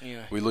think.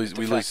 We lose.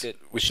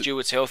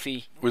 Stewart's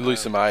healthy. We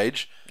lose some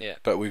age. Yeah.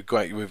 But we've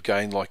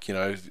gained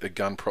a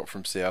gun prop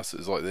from South.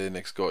 It's like their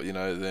next guy.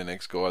 Their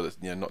next guy that's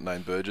not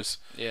named Burgess.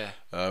 Yeah.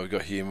 We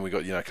got him. We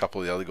got a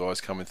couple of the other guys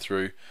coming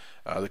through.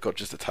 They've got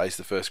just a taste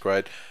of first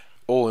grade.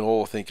 All in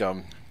all, I think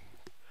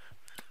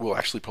we'll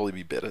actually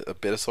probably be a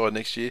better side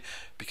next year,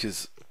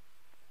 because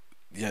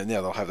now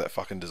they'll have that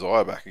fucking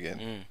desire back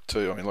again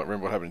too. I mean,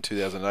 remember what happened in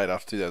 2008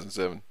 after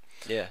 2007.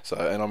 Yeah. So,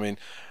 and I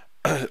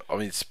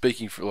mean,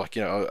 speaking for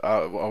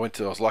I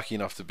was lucky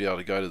enough to be able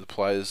to go to the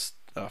players'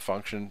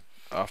 function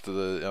after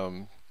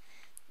the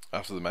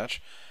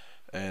match,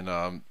 and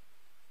a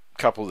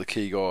couple of the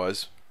key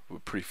guys were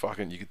pretty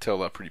fucking. You could tell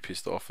they're pretty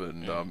pissed off,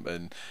 and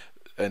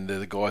they're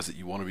the guys that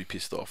you want to be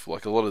pissed off.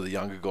 Like a lot of the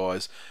younger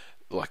guys,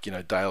 like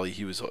Daly,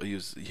 he was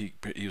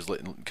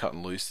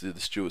cutting loose. The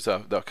Stewarts, they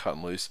were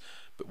cutting loose.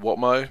 But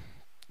Watmo,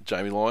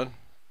 Jamie Lyon,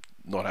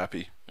 not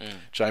happy.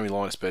 Jamie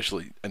Lyon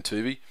especially, and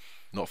Tuvey,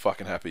 not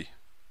fucking happy.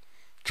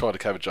 Tried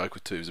to have a joke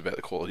with Tubes about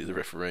the quality of the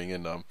refereeing,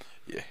 and not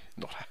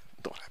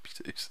happy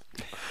Tubes.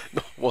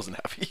 Wasn't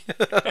happy.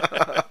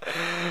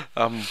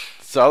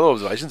 So other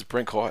observations,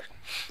 Brent Kite,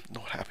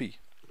 not happy.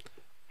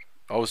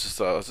 I was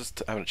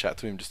just having a chat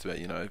to him just about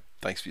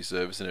thanks for your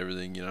service and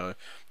everything,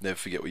 never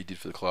forget what you did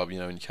for the club,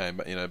 when you came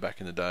back, back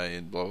in the day,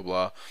 and blah blah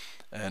blah,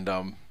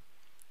 and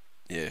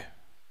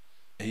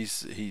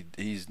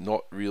he's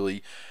not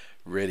really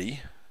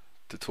ready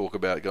to talk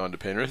about going to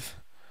Penrith.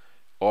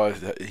 I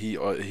think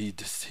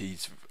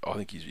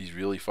he's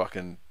really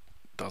fucking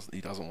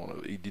he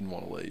didn't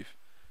want to leave.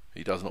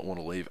 He does not want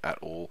to leave at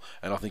all,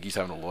 and I think he's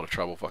having a lot of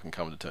trouble fucking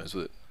coming to terms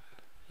with it.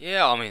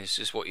 Yeah, I mean, it's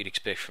just what you'd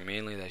expect from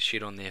Manly. They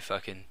shit on their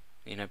fucking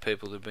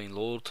people that have been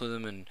loyal to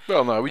them, and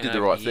well, no, we did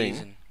the right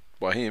thing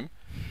by him.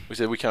 We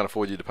said we can't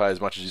afford you to pay as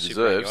much as you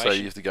deserve, so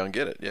you have to go and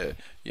get it.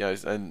 Yeah,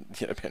 and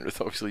Penrith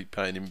obviously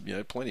paying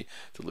him plenty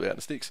to live out in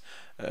the sticks,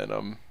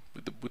 and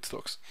with the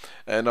Woodstocks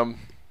and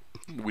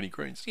Winnie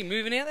Greens. Is he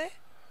moving out there?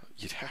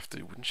 You'd have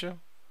to, wouldn't you?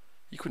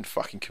 You couldn't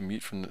fucking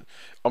commute from the...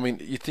 I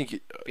mean, you'd think...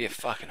 It'd be a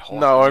fucking hike.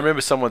 No, I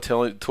remember someone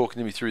talking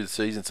to me through the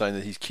season saying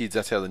that his kids...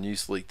 That's how the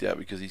news leaked out,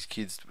 because his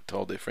kids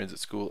told their friends at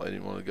school they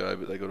didn't want to go,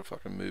 but they got to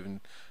fucking move and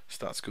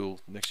start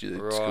school next year.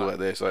 Right. School out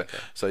there, so okay.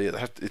 So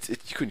yeah,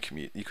 you couldn't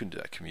commute. You couldn't do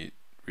that commute,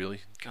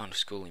 really. Going to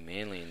school in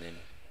Manly and then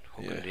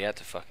hooking it out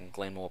to fucking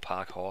Glenmore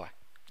Park High.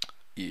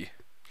 Yeah.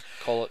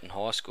 Colleton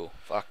High School.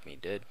 Fuck me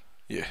dead.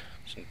 Yeah.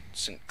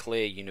 St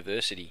Clair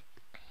University.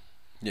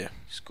 Yeah.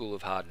 School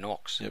of Hard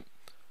Knocks. Yep.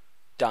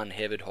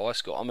 Dunheved High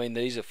School. I mean,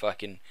 these are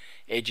fucking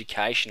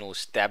educational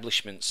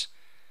establishments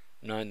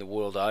known the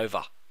world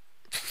over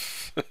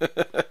for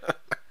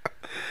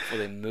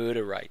their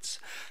murder rates.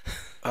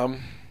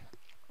 I'm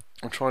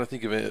trying trying to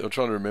think of it. I'm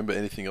trying to remember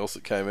anything else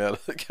that came out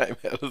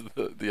of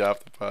the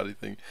after party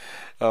thing.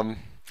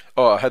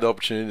 I had the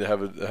opportunity to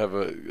have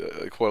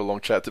a quite a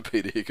long chat to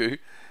Peter Hiku,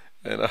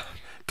 and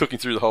took him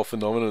through the whole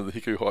phenomenon of the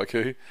Hiku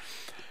haiku.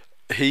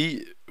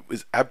 He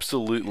was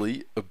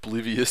absolutely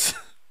oblivious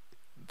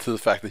to the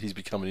fact that he's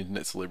become an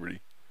internet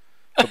celebrity.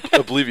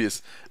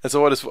 Oblivious. And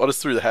so I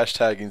just threw the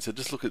hashtag in and said,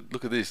 just look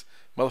at this.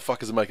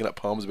 Motherfuckers are making up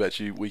poems about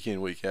you week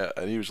in, week out.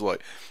 And he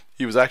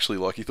was actually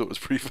like, he thought it was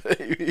pretty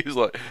funny. He was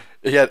like,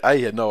 he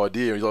had no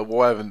idea. He's like,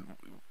 why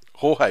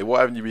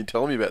haven't you been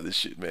telling me about this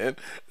shit, man?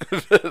 But,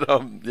 he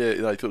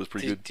thought it was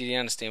pretty good. Did he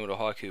understand what a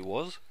haiku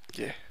was?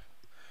 Yeah.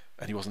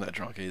 And he wasn't that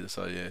drunk either,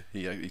 so yeah,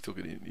 he took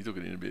it in. He took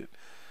it in a bit.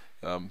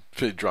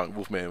 Pretty drunk,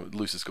 Wolfman,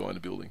 loosest guy in the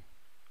building.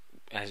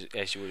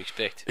 As you would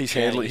expect. His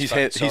handling from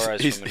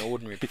an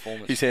ordinary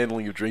performance. His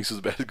handling of drinks was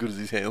about as good as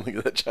his handling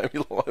of that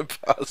Jamie Lyon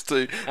pass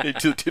too. He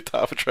tipped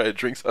half a tray of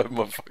drinks over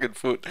my fucking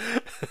foot.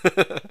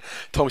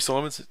 Tommy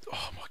Simons,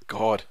 oh my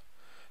god,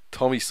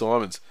 Tommy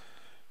Simons.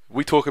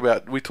 We talk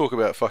about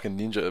fucking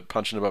Ninja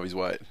punching above his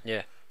weight.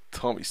 Yeah.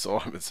 Tommy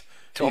Simons.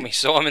 Tommy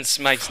Simons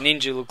makes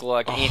Ninja look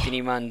like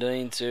Anthony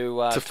Mundine to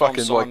to Tom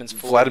fucking Simons,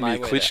 like Floyd Vladimir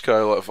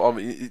Mayweather.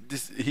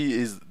 Klitschko. He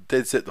is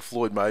dead set the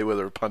Floyd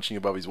Mayweather of punching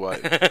above his weight.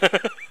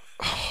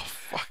 Oh,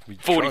 fuck me.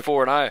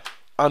 44-0.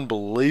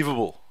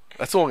 Unbelievable.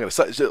 That's all I'm going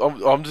to say.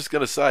 I'm just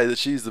going to say that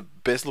she's the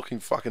best looking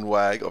fucking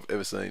wag I've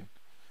ever seen.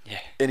 Yeah.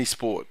 Any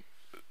sport.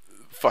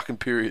 Fucking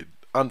period.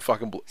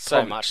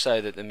 So much so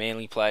that the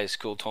Manly players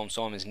call Tom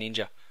Simons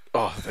Ninja.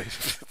 Oh,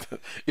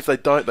 if they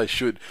don't, they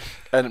should.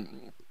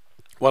 And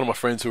one of my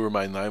friends who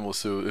remained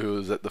nameless, who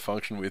was at the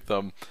function with,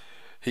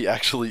 he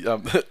actually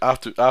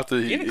after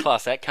he. You didn't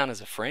class that cunt as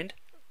a friend.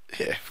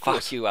 Yeah,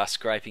 fuck you are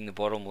scraping the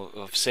bottom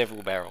of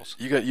several barrels.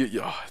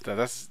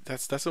 That's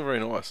not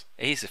very nice.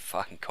 He's a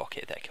fucking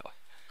cockhead, that guy.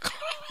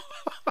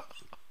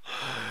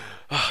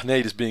 Now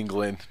he's just being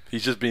Glenn.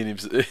 He's just being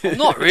himself. Well,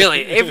 not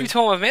really. Every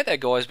time I've met that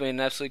guy, he's been an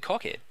absolute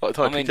cockhead. Like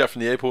the time I picked up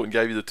from the airport and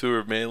gave you the tour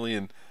of Manly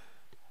and.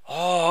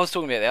 Oh, I was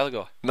talking about the other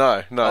guy.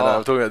 No.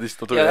 I'm talking about this.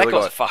 I'm talking about that the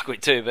other guy's a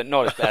fuckwit too, but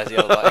not as bad as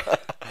the other guy.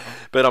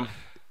 But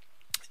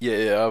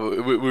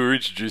we were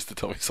introduced to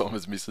Tommy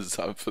Simons' missus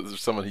for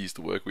someone he used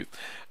to work with,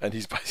 and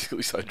he's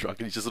basically so drunk,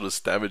 and he just sort of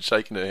stammered,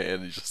 shaking her hand,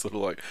 and he just sort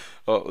of like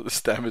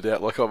stammered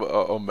out like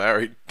I'm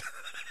married.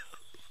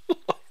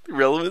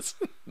 Relevance?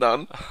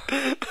 None.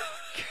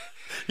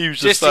 He was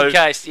just in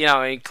case,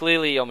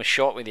 clearly I'm a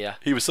shot with you.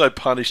 He was so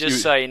punished.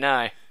 Just so you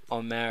know,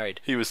 I'm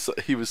married. He was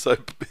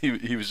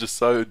just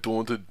so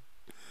daunted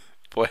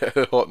by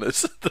her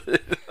hotness.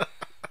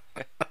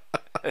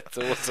 That's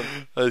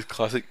awesome. That was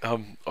classic.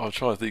 I'm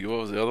trying to think. What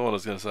was the other one I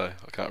was going to say?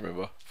 I can't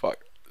remember. Fuck.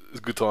 It was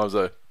good times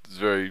though. It was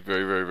very,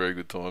 very, very, very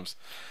good times.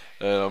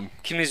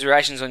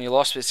 Commiserations on your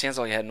loss, but it sounds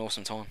like you had an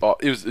awesome time. Oh,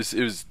 it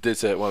was dead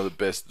set one of the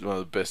best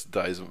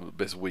days, one of the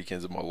best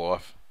weekends of my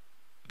life.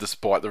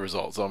 Despite the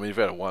results, I mean, if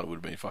I had won, it would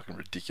have been fucking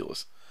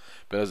ridiculous.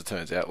 But as it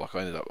turns out, like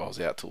I was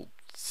out till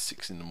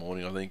 6 in the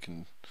morning, I think,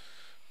 and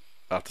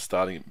after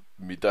starting at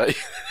midday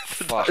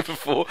the day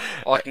before.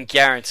 I can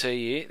guarantee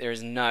you there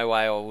is no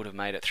way I would have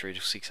made it through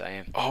till 6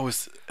 a.m. I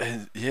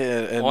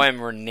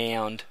am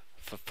renowned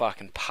for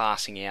fucking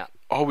passing out.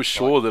 I was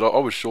sure that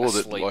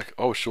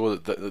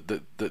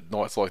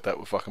nights like that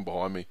were fucking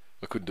behind me.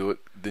 I couldn't do it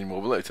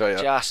anymore. But let me tell you,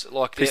 just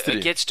like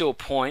it gets to a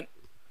point.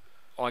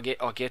 I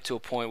get to a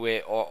point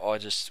where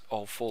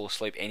I'll fall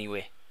asleep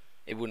anywhere.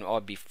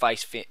 I'd be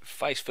face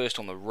first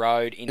on the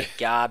road, in a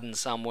garden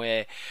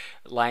somewhere,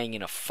 laying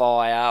in a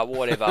fire,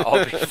 whatever.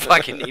 I'll be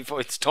fucking. If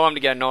it's time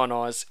to go 9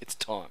 eyes, it's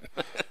time.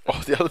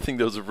 The other thing,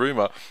 there was a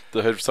rumour that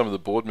I heard from some of the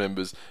board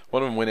members.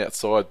 One of them went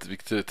outside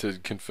to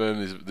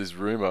confirm this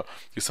rumour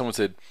because someone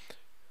said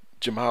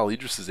Jamal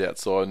Idris is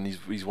outside and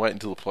he's waiting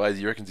until the players.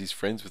 He reckons he's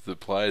friends with the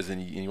players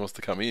and he wants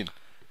to come in.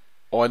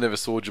 I never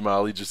saw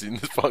Jamal Idris in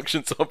the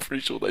function, so I'm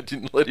pretty sure they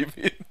didn't let him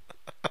in.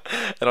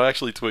 And I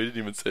actually tweeted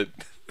him and said,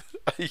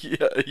 are you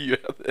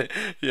out there?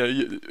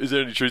 Is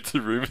there any truth to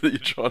the rumour that you're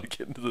trying to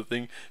get into the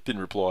thing? Didn't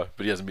reply,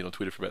 but he hasn't been on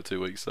Twitter for about 2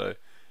 weeks, so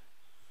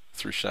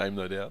through shame,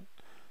 no doubt.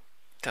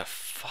 The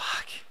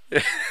fuck?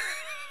 I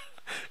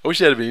wish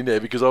he had been in there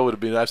because I would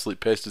have been absolutely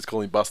pest just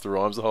calling Busta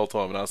Rhymes the whole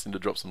time and asking him to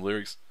drop some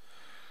lyrics.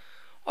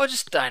 I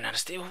just don't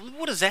understand.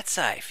 What does that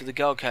say for the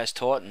Gold Coast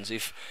Titans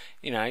if,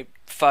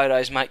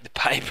 photos make the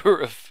paper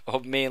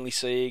of Manly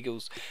Sea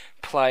Eagles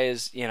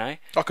players, I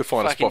could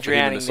find a spot for him in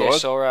drowning the their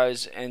side.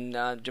 sorrows and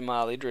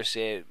Jamal Idris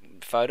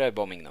photo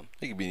bombing them.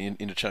 He could be an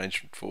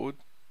interchange forward,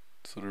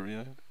 sort of,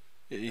 Yeah,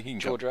 he can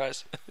George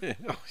Rose. Yeah,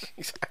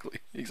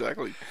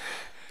 exactly.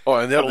 Oh,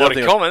 and the a other lot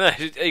thing in common,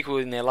 they're equal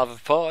in their love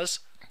of pies.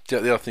 The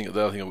other thing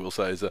I will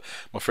say is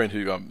my friend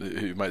who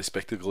made a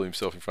spectacle of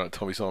himself in front of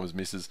Tommy Simons'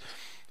 missus,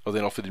 I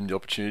then offered him the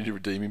opportunity to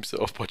redeem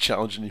himself by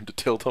challenging him to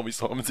tell Tommy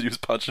Simons that he was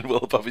punching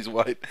well above his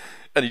weight,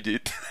 and he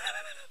did.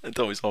 And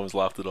Tommy Simons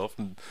laughed it off,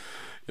 and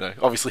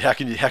obviously, how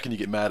can you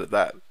get mad at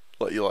that?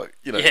 Like Yeah.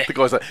 The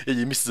guy's like, yeah,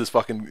 your missus is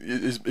fucking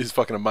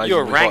amazing.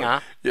 You're a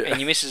ranger, and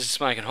your missus is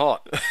smoking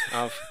hot.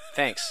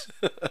 Thanks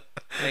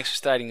for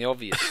stating the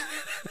obvious.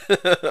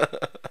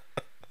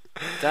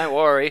 Don't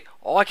worry,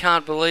 I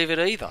can't believe it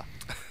either.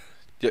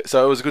 Yeah,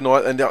 so it was a good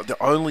night, and the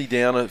only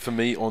downer for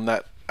me on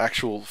that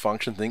actual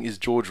function thing is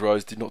George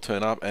Rose did not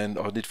turn up, and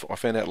I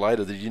found out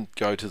later that he didn't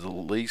go to the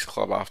Leagues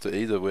Club after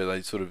either, where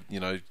they sort of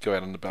go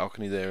out on the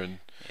balcony there and.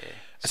 Yeah.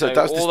 So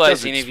all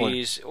those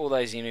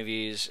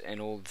interviews,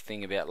 and all the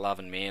thing about Love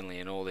and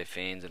Manly and all their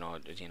fans, and I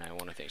want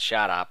to think,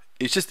 shut up.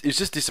 It's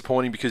just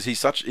disappointing because he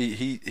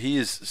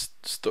has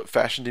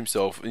fashioned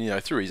himself,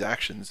 through his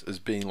actions as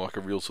being like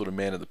a real sort of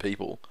man of the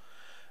people,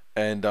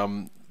 and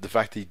the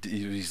fact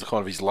he's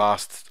kind of his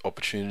last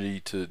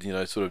opportunity to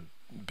sort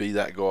of be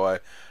that guy.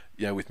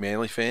 With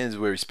Manly fans,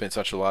 where he spent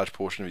such a large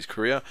portion of his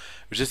career,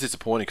 it was just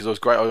disappointing because it was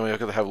great. I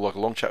got to have like a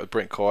long chat with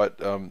Brent Kite,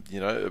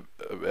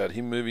 about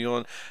him moving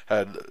on.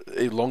 Had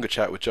a longer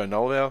chat with Joe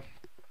Nullavow,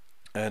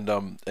 and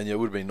it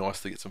would have been nice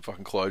to get some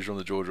fucking closure on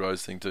the George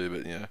Rose thing too.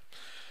 But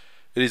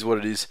it is what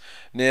it is.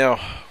 Now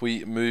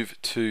we move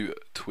to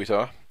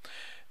Twitter.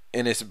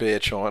 NS Bear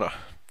China.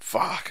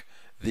 Fuck.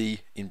 The,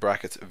 in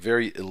brackets,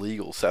 very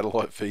illegal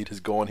satellite feed has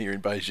gone here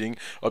in Beijing.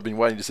 I've been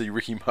waiting to see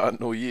Ricky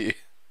Martin all year.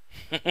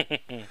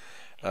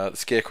 The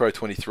Scarecrow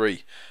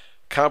 23.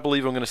 Can't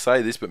believe I'm going to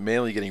say this, but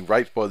Manly getting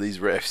raped by these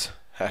refs.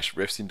 #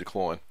 refs in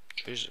decline.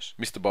 Jesus.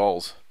 Mr.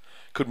 Bowles.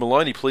 Could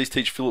Maloney please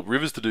teach Philip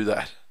Rivers to do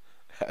that?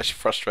 #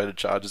 frustrated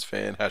Chargers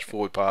fan. #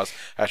 forward pass.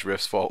 #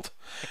 refs fault.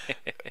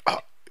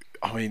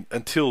 I mean,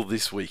 until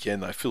this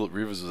weekend, though, Philip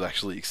Rivers was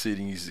actually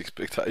exceeding his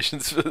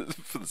expectations for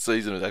the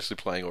season and actually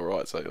playing all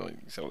right. So,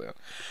 settle down.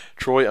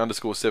 Troy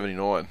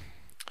 _79.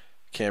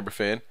 Canberra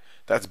fan.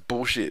 That's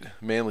bullshit.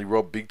 Manly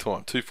robbed big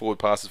time. 2 forward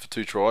passes for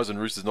 2 tries, and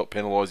Roosters not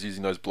penalised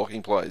using those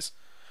blocking plays.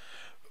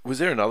 Was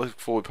there another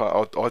forward pass?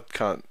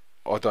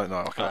 I don't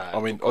know.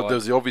 There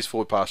was the obvious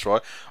forward pass try.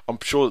 I'm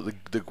sure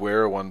that the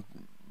Guerra one,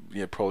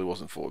 probably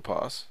wasn't forward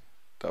pass.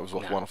 That was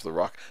one off the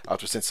ruck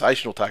after a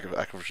sensational tackle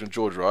from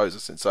George Rose. A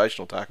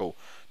sensational tackle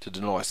to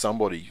deny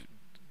somebody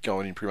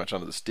going in pretty much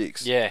under the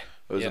sticks. Yeah,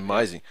 it was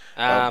amazing.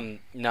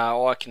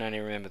 No, I can only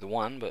remember the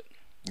one, but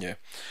yeah.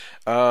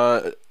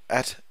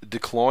 At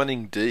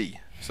Declining D.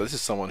 So this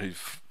is someone who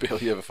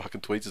barely ever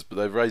fucking tweets us, but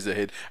they've raised their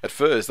head. At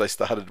first, they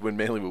started when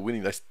Manly were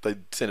winning. They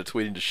sent a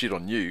tweet in to shit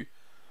on you,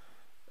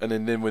 and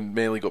then when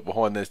Manly got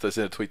behind this, they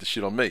sent a tweet to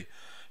shit on me.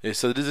 Yeah.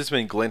 So does this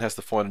mean Glenn has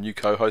to find a new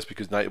co-host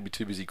because Nate will be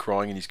too busy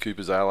crying in his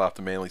Cooper's Ale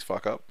after Manly's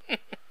fuck up?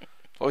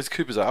 His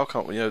Cooper's Ale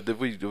can't. Have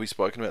we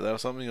spoken about that or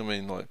something? I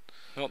mean, like,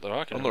 not that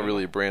I can. I'm not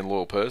really a brand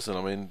loyal person.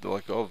 I mean,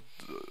 like, I'll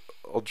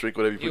drink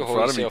whatever you put in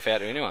front of me. Yourself out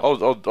to anyone.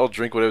 I'll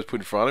drink whatever's put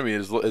in front of me,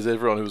 as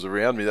everyone who was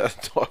around me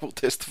that time will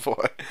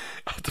testify.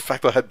 The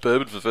fact I had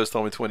bourbon for the first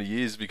time in 20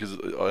 years because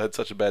I had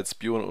such a bad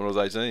spew on it when I was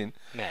 18.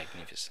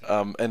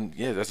 Magnificent. And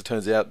yeah, as it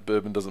turns out,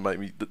 bourbon doesn't make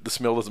me. The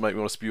smell doesn't make me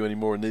want to spew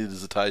anymore, and neither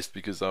does the taste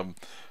because I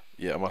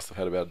must have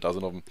had about a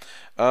dozen of them.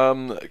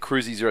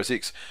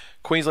 Cruisy06.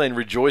 Queensland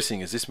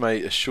rejoicing as this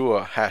may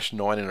assure #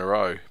 9 in a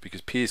row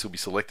because Pearce will be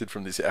selected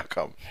from this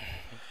outcome.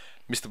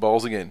 Mr.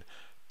 Bowles again.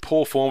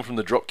 Poor form from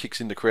the drop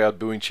kicks in the crowd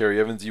booing Cherry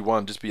Evans. You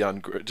won. Just be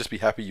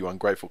happy, you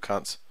ungrateful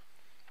cunts.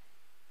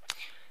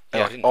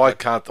 Yeah, I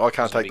can't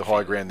take the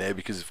high ground there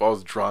because if I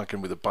was drunk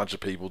and with a bunch of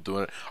people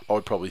doing it, I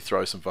would probably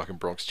throw some fucking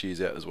Bronx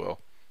cheers out as well.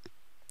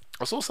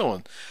 I saw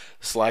someone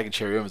slagging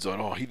Cherry Evans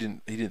on. He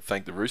didn't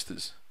thank the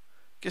Roosters.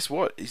 Guess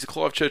what? He's a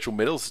Clive Churchill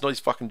medalist. It's not his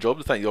fucking job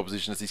to thank the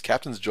opposition. It's his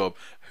captain's job,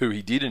 who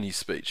he did in his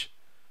speech.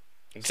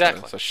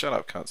 Exactly. So shut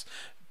up, cunts.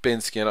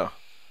 Ben Skinner.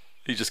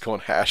 He's just gone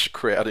 #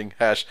 crowding,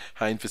 #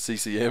 Hayne for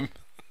CCM.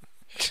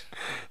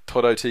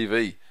 Toto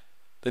TV.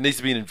 There needs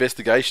to be an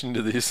investigation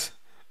into this.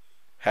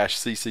 #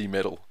 CC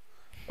medal.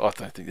 I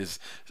don't think there's...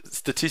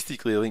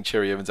 Statistically, I think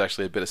Cherry Evans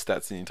actually had better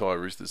stats than the entire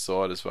Roosters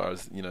side as far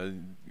as,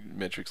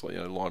 metrics like,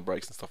 line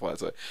breaks and stuff like that.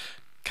 So,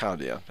 calm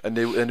down. And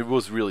it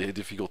was really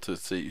difficult to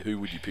see who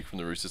would you pick from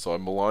the Roosters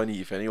side.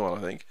 Maloney, if anyone,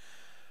 I think.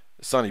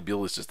 Sonny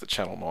Bill is just a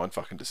Channel 9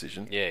 fucking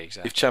decision. Yeah,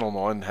 exactly. If Channel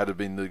 9 had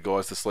been the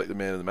guys to select the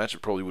man of the match,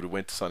 it probably would have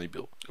went to Sonny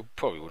Bill. It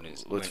probably wouldn't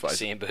have Let's face it.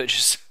 Sam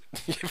Burgess.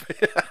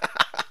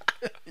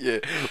 Yeah,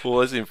 well,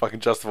 let's even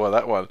fucking justify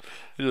that one.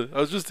 I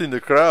was just in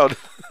the crowd.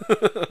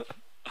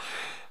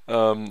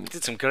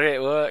 Did some great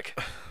work.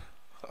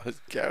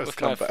 Gareth's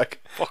come back.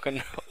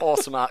 Fucking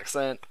awesome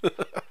accent.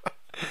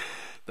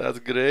 That's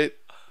great.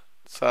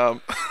 Sam.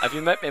 Have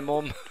you met my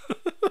mum?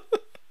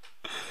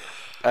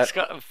 It's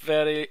got a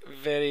very,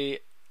 very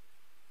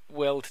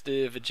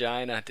well-to-do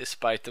vagina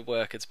despite the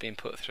work it's been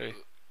put through.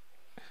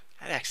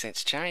 That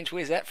accent's changed.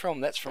 Where's that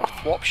from? That's from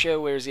Thwapshire,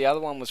 whereas the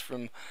other one was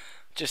from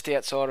just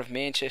outside of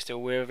Manchester,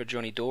 wherever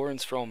Johnny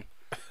Doran's from.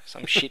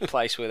 Some shit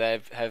place where they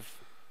have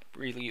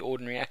really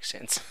ordinary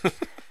accents.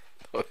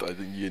 I don't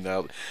think you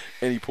nailed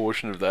any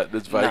portion of that.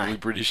 That's vaguely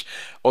British.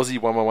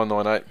 Aussie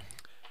 11198.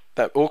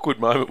 That awkward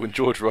moment when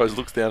George Rose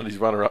looks down at his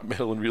runner-up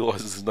medal and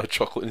realises there's no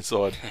chocolate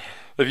inside.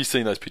 Have you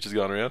seen those pictures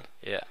going around?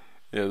 Yeah.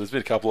 Yeah, there's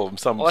been a couple of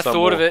them. I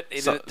thought of it.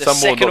 The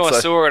second I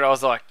saw it, I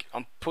was like,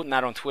 I'm putting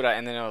that on Twitter,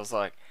 and then I was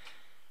like,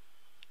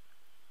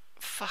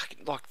 fuck,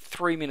 like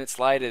 3 minutes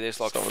later, there's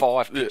like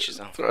 5 pictures.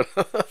 Fuck,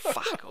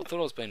 I thought I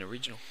was being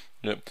original.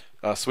 Yep.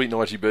 Sweet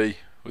 90B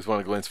was one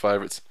of Glenn's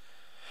favourites.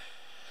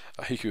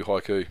 Hiku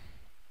Haiku.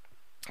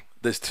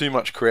 There's too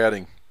much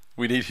crowding.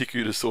 We need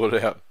Hiku to sort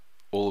out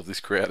all of this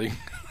crowding.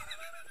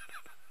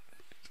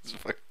 It's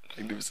fucking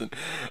magnificent.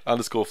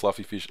 _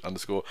 fluffy fish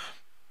 _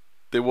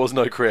 There was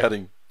no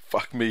crowding.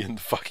 Fuck me and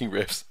the fucking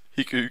refs.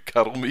 Hiku,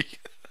 cuddle me.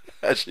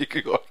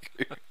 Hiku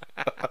Haiku.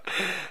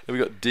 And we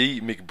got D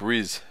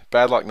McBriz.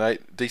 Bad luck,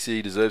 Nate.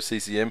 DCE deserves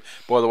CCM.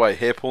 By the way,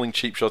 hair pulling,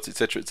 cheap shots,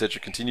 etc.,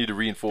 etc. continue to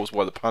reinforce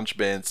why the punch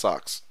ban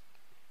sucks.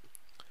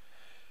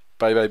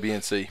 Bebe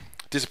BNC.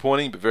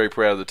 Disappointing, but very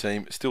proud of the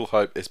team. Still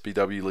hope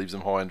SBW leaves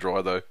them high and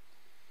dry, though.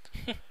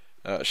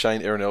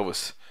 Shane Aaron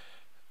Elvis.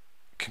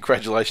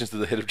 Congratulations to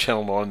the head of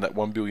Channel 9 and that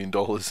 $1 billion.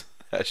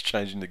 That's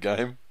changing the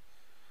game.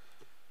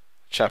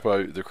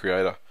 Chapo, the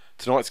creator.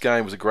 Tonight's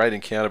game was a great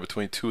encounter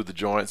between two of the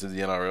giants in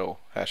the NRL.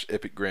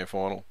 Epic grand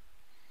final.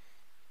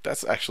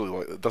 That's actually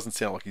like, it doesn't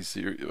sound like he's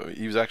serious. I mean,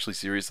 he was actually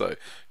serious though,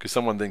 because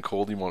someone then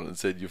called him on it and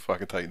said, "You're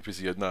fucking taking piss."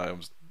 He goes, "No, I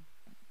was."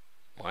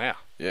 Wow.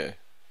 Yeah.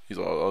 He's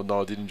like, "Oh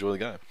no, I did enjoy the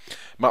game."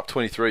 Mup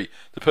 23.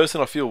 The person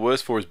I feel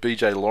worse for is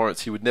BJ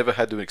Lawrence. He would never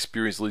had to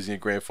experience losing a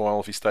grand final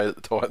if he stayed at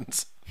the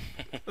Titans.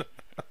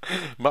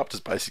 Mup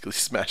just basically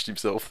smashed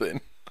himself then.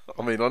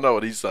 I mean, I know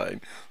what he's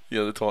saying. You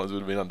know, the Titans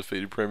would have been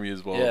undefeated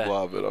premiers, blah,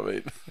 blah, but I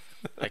mean...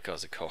 That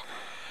guy's a cock.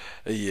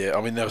 Yeah,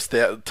 I mean, there was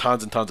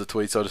tons and tons of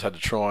tweets. I just had to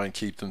try and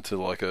keep them to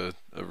like a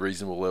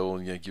reasonable level.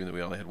 And, you know, given that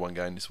we only had one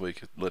game this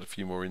week, let a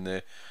few more in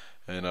there.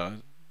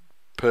 And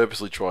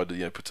purposely tried to,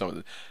 you know, put some of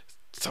the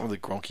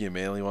gronky and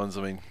manly ones.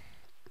 I mean,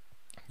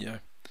 you know,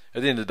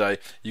 at the end of the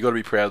day, you got to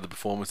be proud of the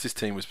performance. This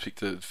team was picked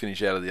to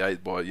finish out of the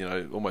 8 by, you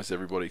know, almost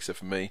everybody except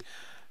for me.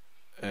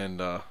 And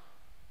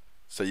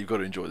so you've got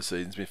to enjoy the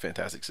season. It's been a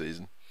fantastic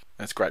season.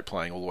 And it's great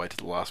playing all the way to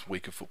the last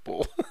week of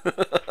football.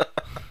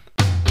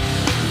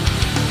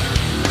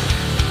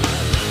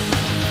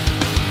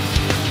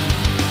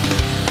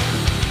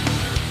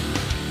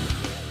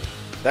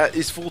 That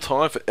is full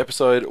time for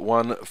episode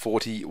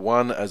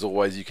 141. As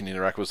always, you can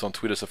interact with us on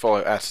Twitter, so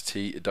follow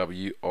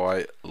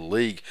 @TWI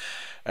League.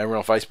 And we're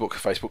on Facebook,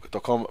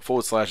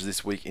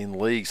 facebook.com/This Week in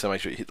League. So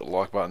make sure you hit the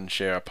like button,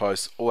 share our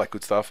posts, all that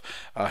good stuff.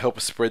 Help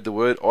us spread the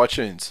word.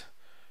 iTunes.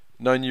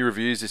 No new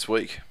reviews this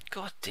week.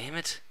 God damn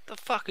it. The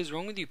fuck is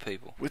wrong with you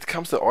people? When it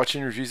comes to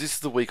iTunes reviews, this is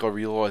the week I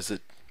realised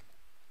that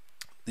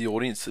the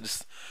audience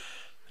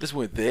just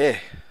weren't there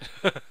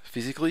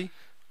physically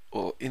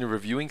or in a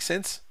reviewing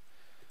sense.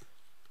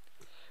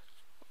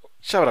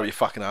 Shove it up your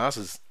fucking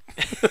asses.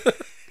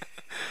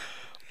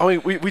 I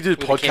mean, we did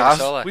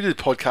podcasts. We did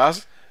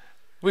podcasts.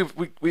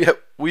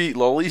 We eat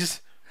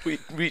lollies. We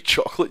eat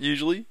chocolate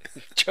usually.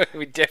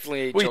 We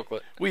definitely eat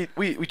chocolate.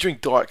 We drink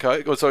Diet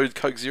Coke. Or sorry,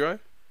 Coke Zero.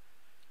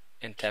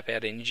 And tap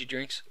out energy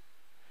drinks.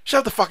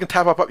 Shove the fucking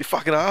tap up your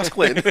fucking ass,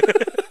 Glenn.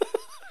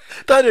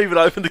 Don't even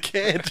open the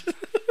can.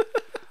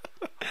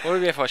 What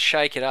about if I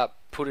shake it up,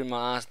 put it in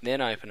my ass, then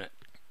open it?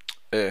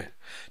 Yeah.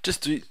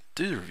 Just do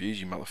the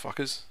reviews, you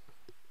motherfuckers.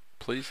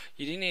 Please.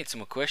 You didn't answer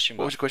my question.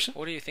 What was your question?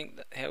 What do you think?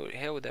 How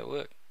would that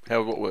work? How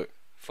would what work?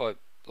 If I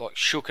like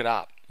shook it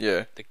up.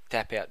 Yeah. The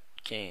tap out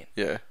can.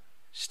 Yeah.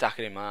 Stuck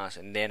it in my ass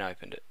and then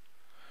opened it.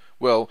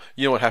 Well,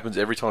 you know what happens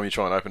every time you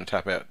try and open a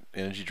tap out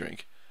energy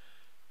drink?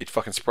 It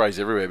fucking sprays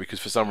everywhere because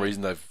for some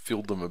reason they've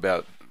filled them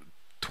about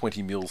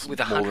 20 mils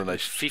with more than they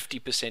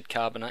 50%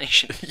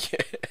 carbonation.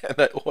 Yeah, and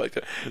they always go.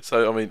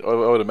 So I mean, I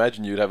would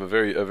imagine you'd have a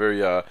very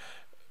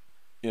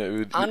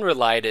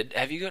unrelated.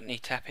 Have you got any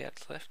tap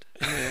outs left?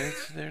 Yeah,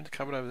 they're in the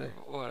cupboard over there.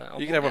 Right,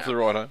 you can have one for the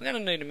ride home. I'm going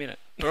to need a minute.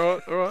 All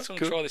right, I just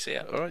want to try this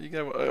out. All right, you can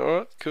have. All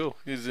right, cool.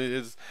 You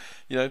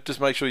know, just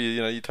make sure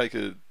you take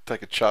a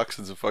chucks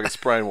and some fucking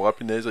spray and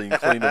wipe in there so you can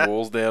clean the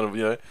walls down of,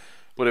 you know,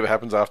 whatever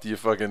happens after you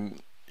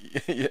fucking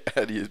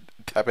how do you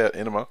tap out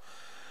enema.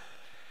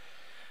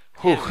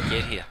 How did we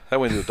get here? That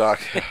went into the dark.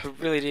 It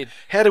really did.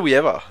 How do we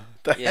ever?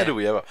 How do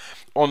we ever?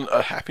 On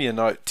a happier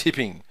note,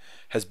 tipping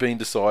has been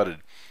decided.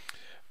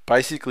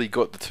 Basically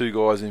got the two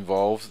guys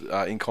involved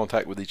in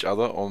contact with each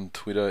other on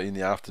Twitter in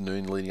the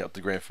afternoon leading up to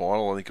the grand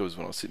final. I think it was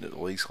when I was sitting at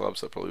the Leagues Club,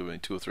 so probably would have been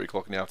 2 or 3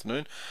 o'clock in the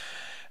afternoon.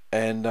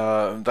 And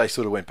they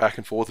sort of went back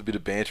and forth, a bit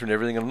of banter and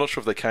everything. And I'm not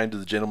sure if they came to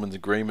the gentleman's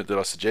agreement that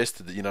I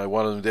suggested that, you know,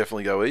 one of them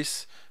definitely go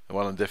east and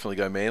one of them definitely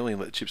go Manly and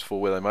let the chips fall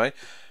where they may.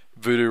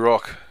 Voodoo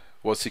Rock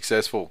was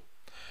successful.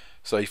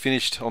 So he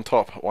finished on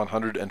top,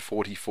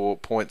 144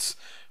 points.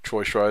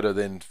 Troy Schroeder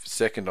then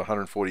second,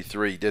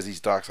 143. Desi's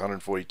Ducks,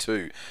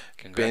 142.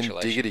 Ben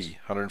Diggity,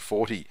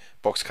 140.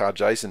 Boxcar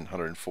Jason,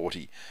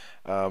 140.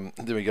 Then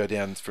we go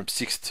down from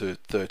 6th to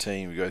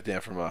 13. We go down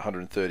from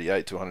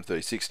 138 to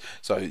 136.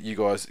 So you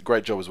guys,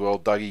 great job as well.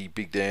 Dougie,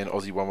 Big Dan,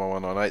 Aussie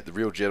 11198, The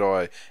Real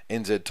Jedi,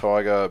 NZ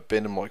Tiger,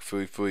 Bendham Like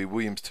Fui,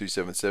 Williams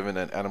 277,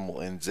 and Animal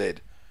NZ.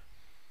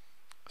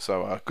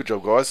 So good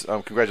job, guys.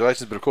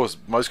 Congratulations. But of course,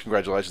 most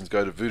congratulations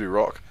go to Voodoo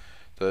Rock,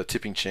 the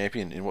tipping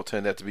champion, in what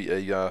turned out to be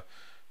a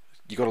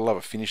you got to love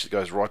a finish that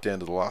goes right down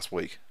to the last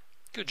week.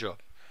 Good job.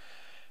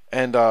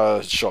 And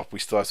shop, we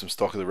still have some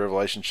stock of the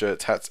Revelation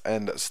shirts, hats,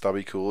 and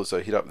stubby coolers.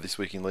 So hit up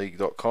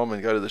thisweekinleague.com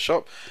and go to the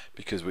shop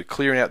because we're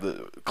clearing out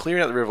the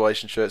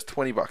Revelation shirts,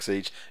 $20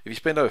 each. If you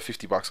spend over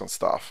 $50 on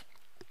stuff,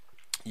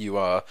 you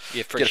Yeah,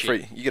 get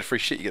a free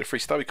shit, you get a free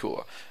stubby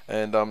cooler,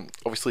 and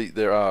obviously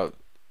there are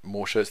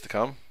more shirts to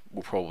come.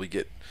 We'll probably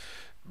get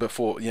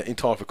before in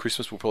time for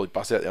Christmas. We'll probably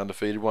bust out the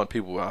undefeated one.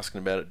 People were asking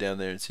about it down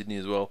there in Sydney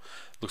as well.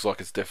 Looks like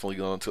it's definitely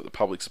going to get the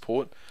public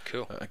support.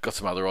 Cool. Got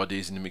some other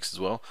ideas in the mix as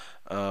well,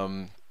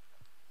 and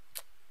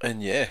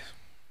yeah,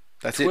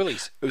 that's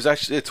Twillies. It was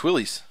actually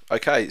Twillies.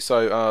 Okay,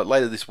 so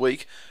later this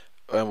week.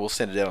 And we'll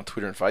send it out on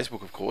Twitter and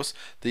Facebook, of course.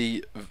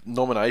 The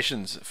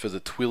nominations for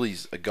the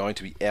Twillies are going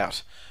to be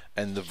out,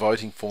 and the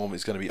voting form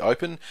is going to be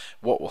open.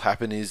 What will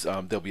happen is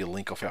there'll be a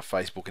link off our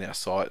Facebook and our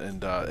site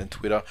and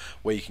Twitter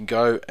where you can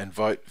go and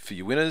vote for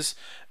your winners.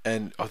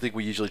 And I think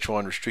we usually try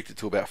and restrict it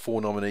to about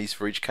 4 nominees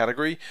for each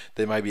category.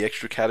 There may be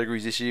extra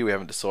categories this year. We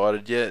haven't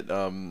decided yet.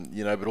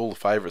 But all the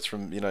favourites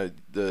from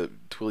the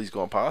Twillies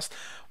gone past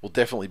will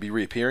definitely be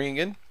reappearing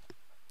again.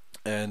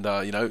 And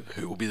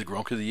who will be the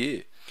Gronk of the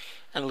year?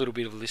 And a little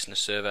bit of a listener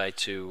survey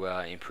to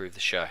improve the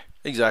show.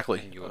 Exactly.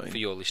 And for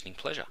your listening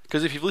pleasure.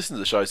 Because if you've listened to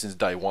the show since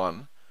day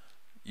one,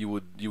 you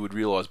would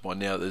realise by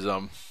now there's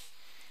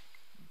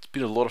it's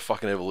been a lot of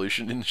fucking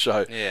evolution in the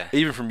show. Yeah.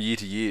 Even from year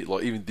to year,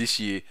 like even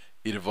this year,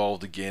 it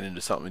evolved again into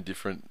something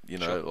different.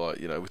 Sure.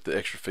 With the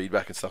extra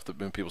feedback and stuff that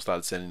when people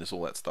started sending us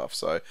all that stuff.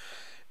 So,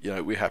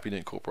 we're happy to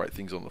incorporate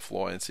things on the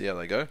fly and see how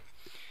they go.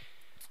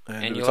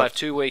 And you'll have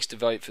 2 weeks to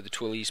vote for the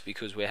Twillies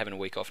because we're having a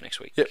week off next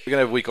week. Yeah, we're going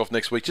to have a week off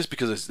next week just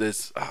because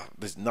there's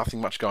nothing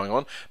much going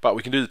on. But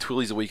we can do the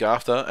Twillies a week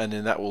after, and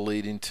then that will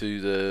lead into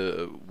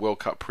the World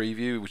Cup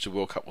preview, which the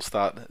World Cup will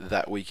start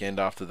that weekend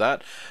after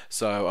that.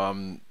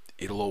 So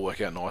it'll all work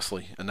out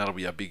nicely, and that'll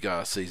be our big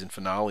season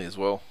finale as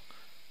well.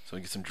 So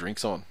we get some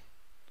drinks on.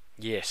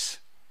 Yes.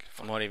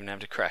 I might even have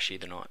to crash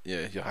either night.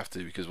 Yeah, you'll have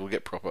to because we'll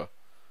get proper.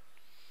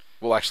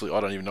 Well, actually, I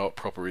don't even know what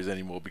proper is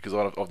anymore because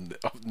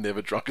I've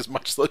never drunk as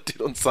much as I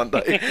did on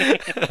Sunday,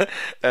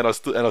 and I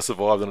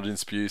survived and I didn't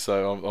spew,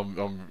 so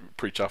I'm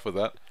pretty chuffed with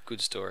that.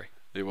 Good story.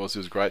 It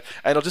was great,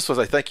 and I just want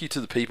to say thank you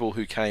to the people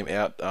who came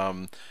out,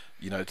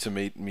 to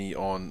meet me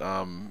on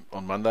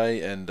Monday,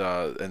 and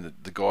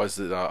the guys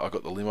that I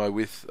got the limo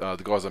with,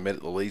 the guys I met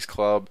at the Lees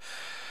Club,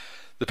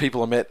 the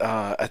people I met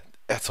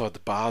outside the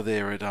bar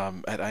there at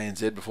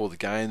ANZ before the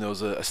game. There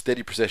was a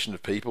steady procession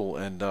of people,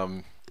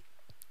 and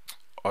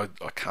I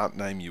can't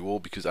name you all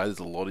because A, there's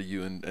a lot of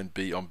you, and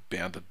B, I'm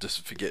bound to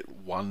just forget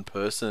one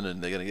person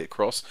and they're going to get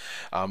cross.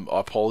 I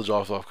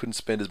apologise if I couldn't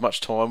spend as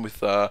much time with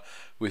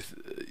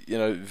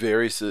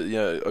various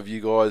of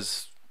you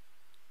guys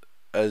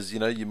as you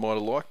might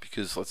have liked,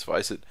 because let's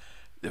face it,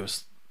 there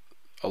was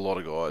a lot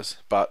of guys,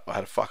 but I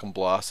had a fucking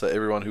blast. So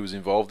everyone who was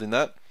involved in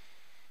that,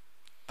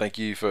 thank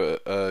you for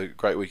a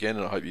great weekend,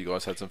 and I hope you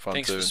guys had some fun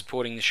too. Thanks for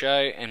supporting the show,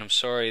 and I'm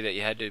sorry that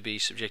you had to be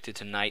subjected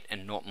to Nate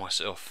and not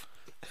myself.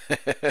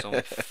 So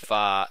I'm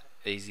far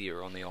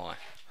easier on the eye.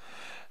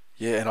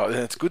 Yeah, and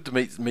it's good to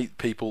meet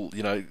people,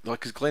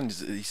 because Glenn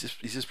he's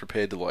just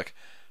prepared to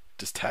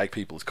just tag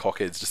people as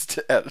cockheads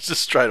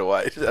just straight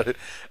away, and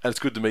it's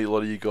good to meet a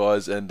lot of you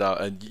guys,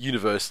 and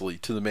universally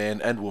to the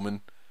man and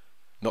woman,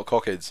 not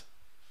cockheads.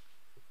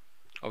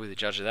 I'll be the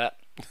judge of that.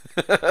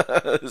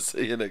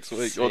 See you next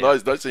week. Or no,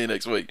 don't see you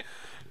next week.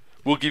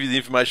 We'll give you the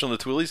information on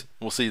the Twillies, and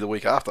we'll see you the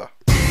week after.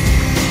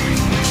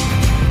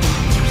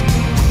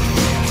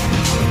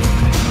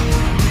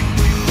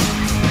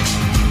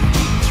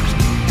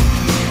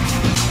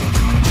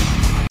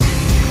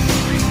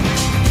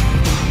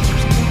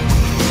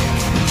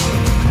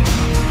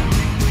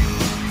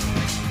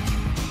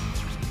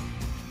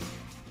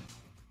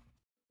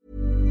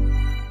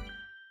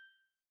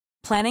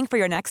 Planning for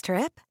your next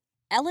trip?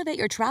 Elevate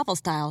your travel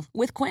style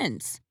with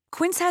Quince.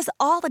 Quince has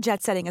all the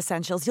jet-setting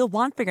essentials you'll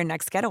want for your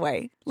next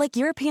getaway, like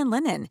European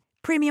linen,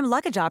 premium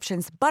luggage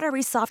options,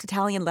 buttery soft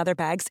Italian leather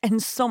bags,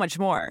 and so much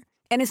more.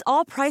 And is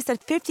all priced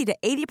at 50 to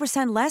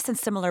 80% less than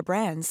similar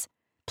brands.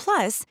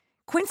 Plus,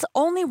 Quince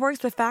only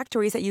works with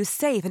factories that use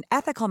safe and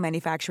ethical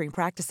manufacturing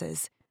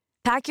practices.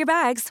 Pack your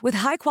bags with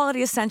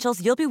high-quality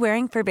essentials you'll be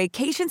wearing for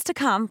vacations to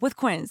come with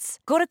Quince.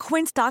 Go to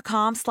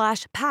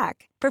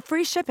quince.com/pack for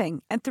free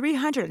shipping and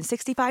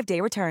 365-day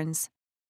returns.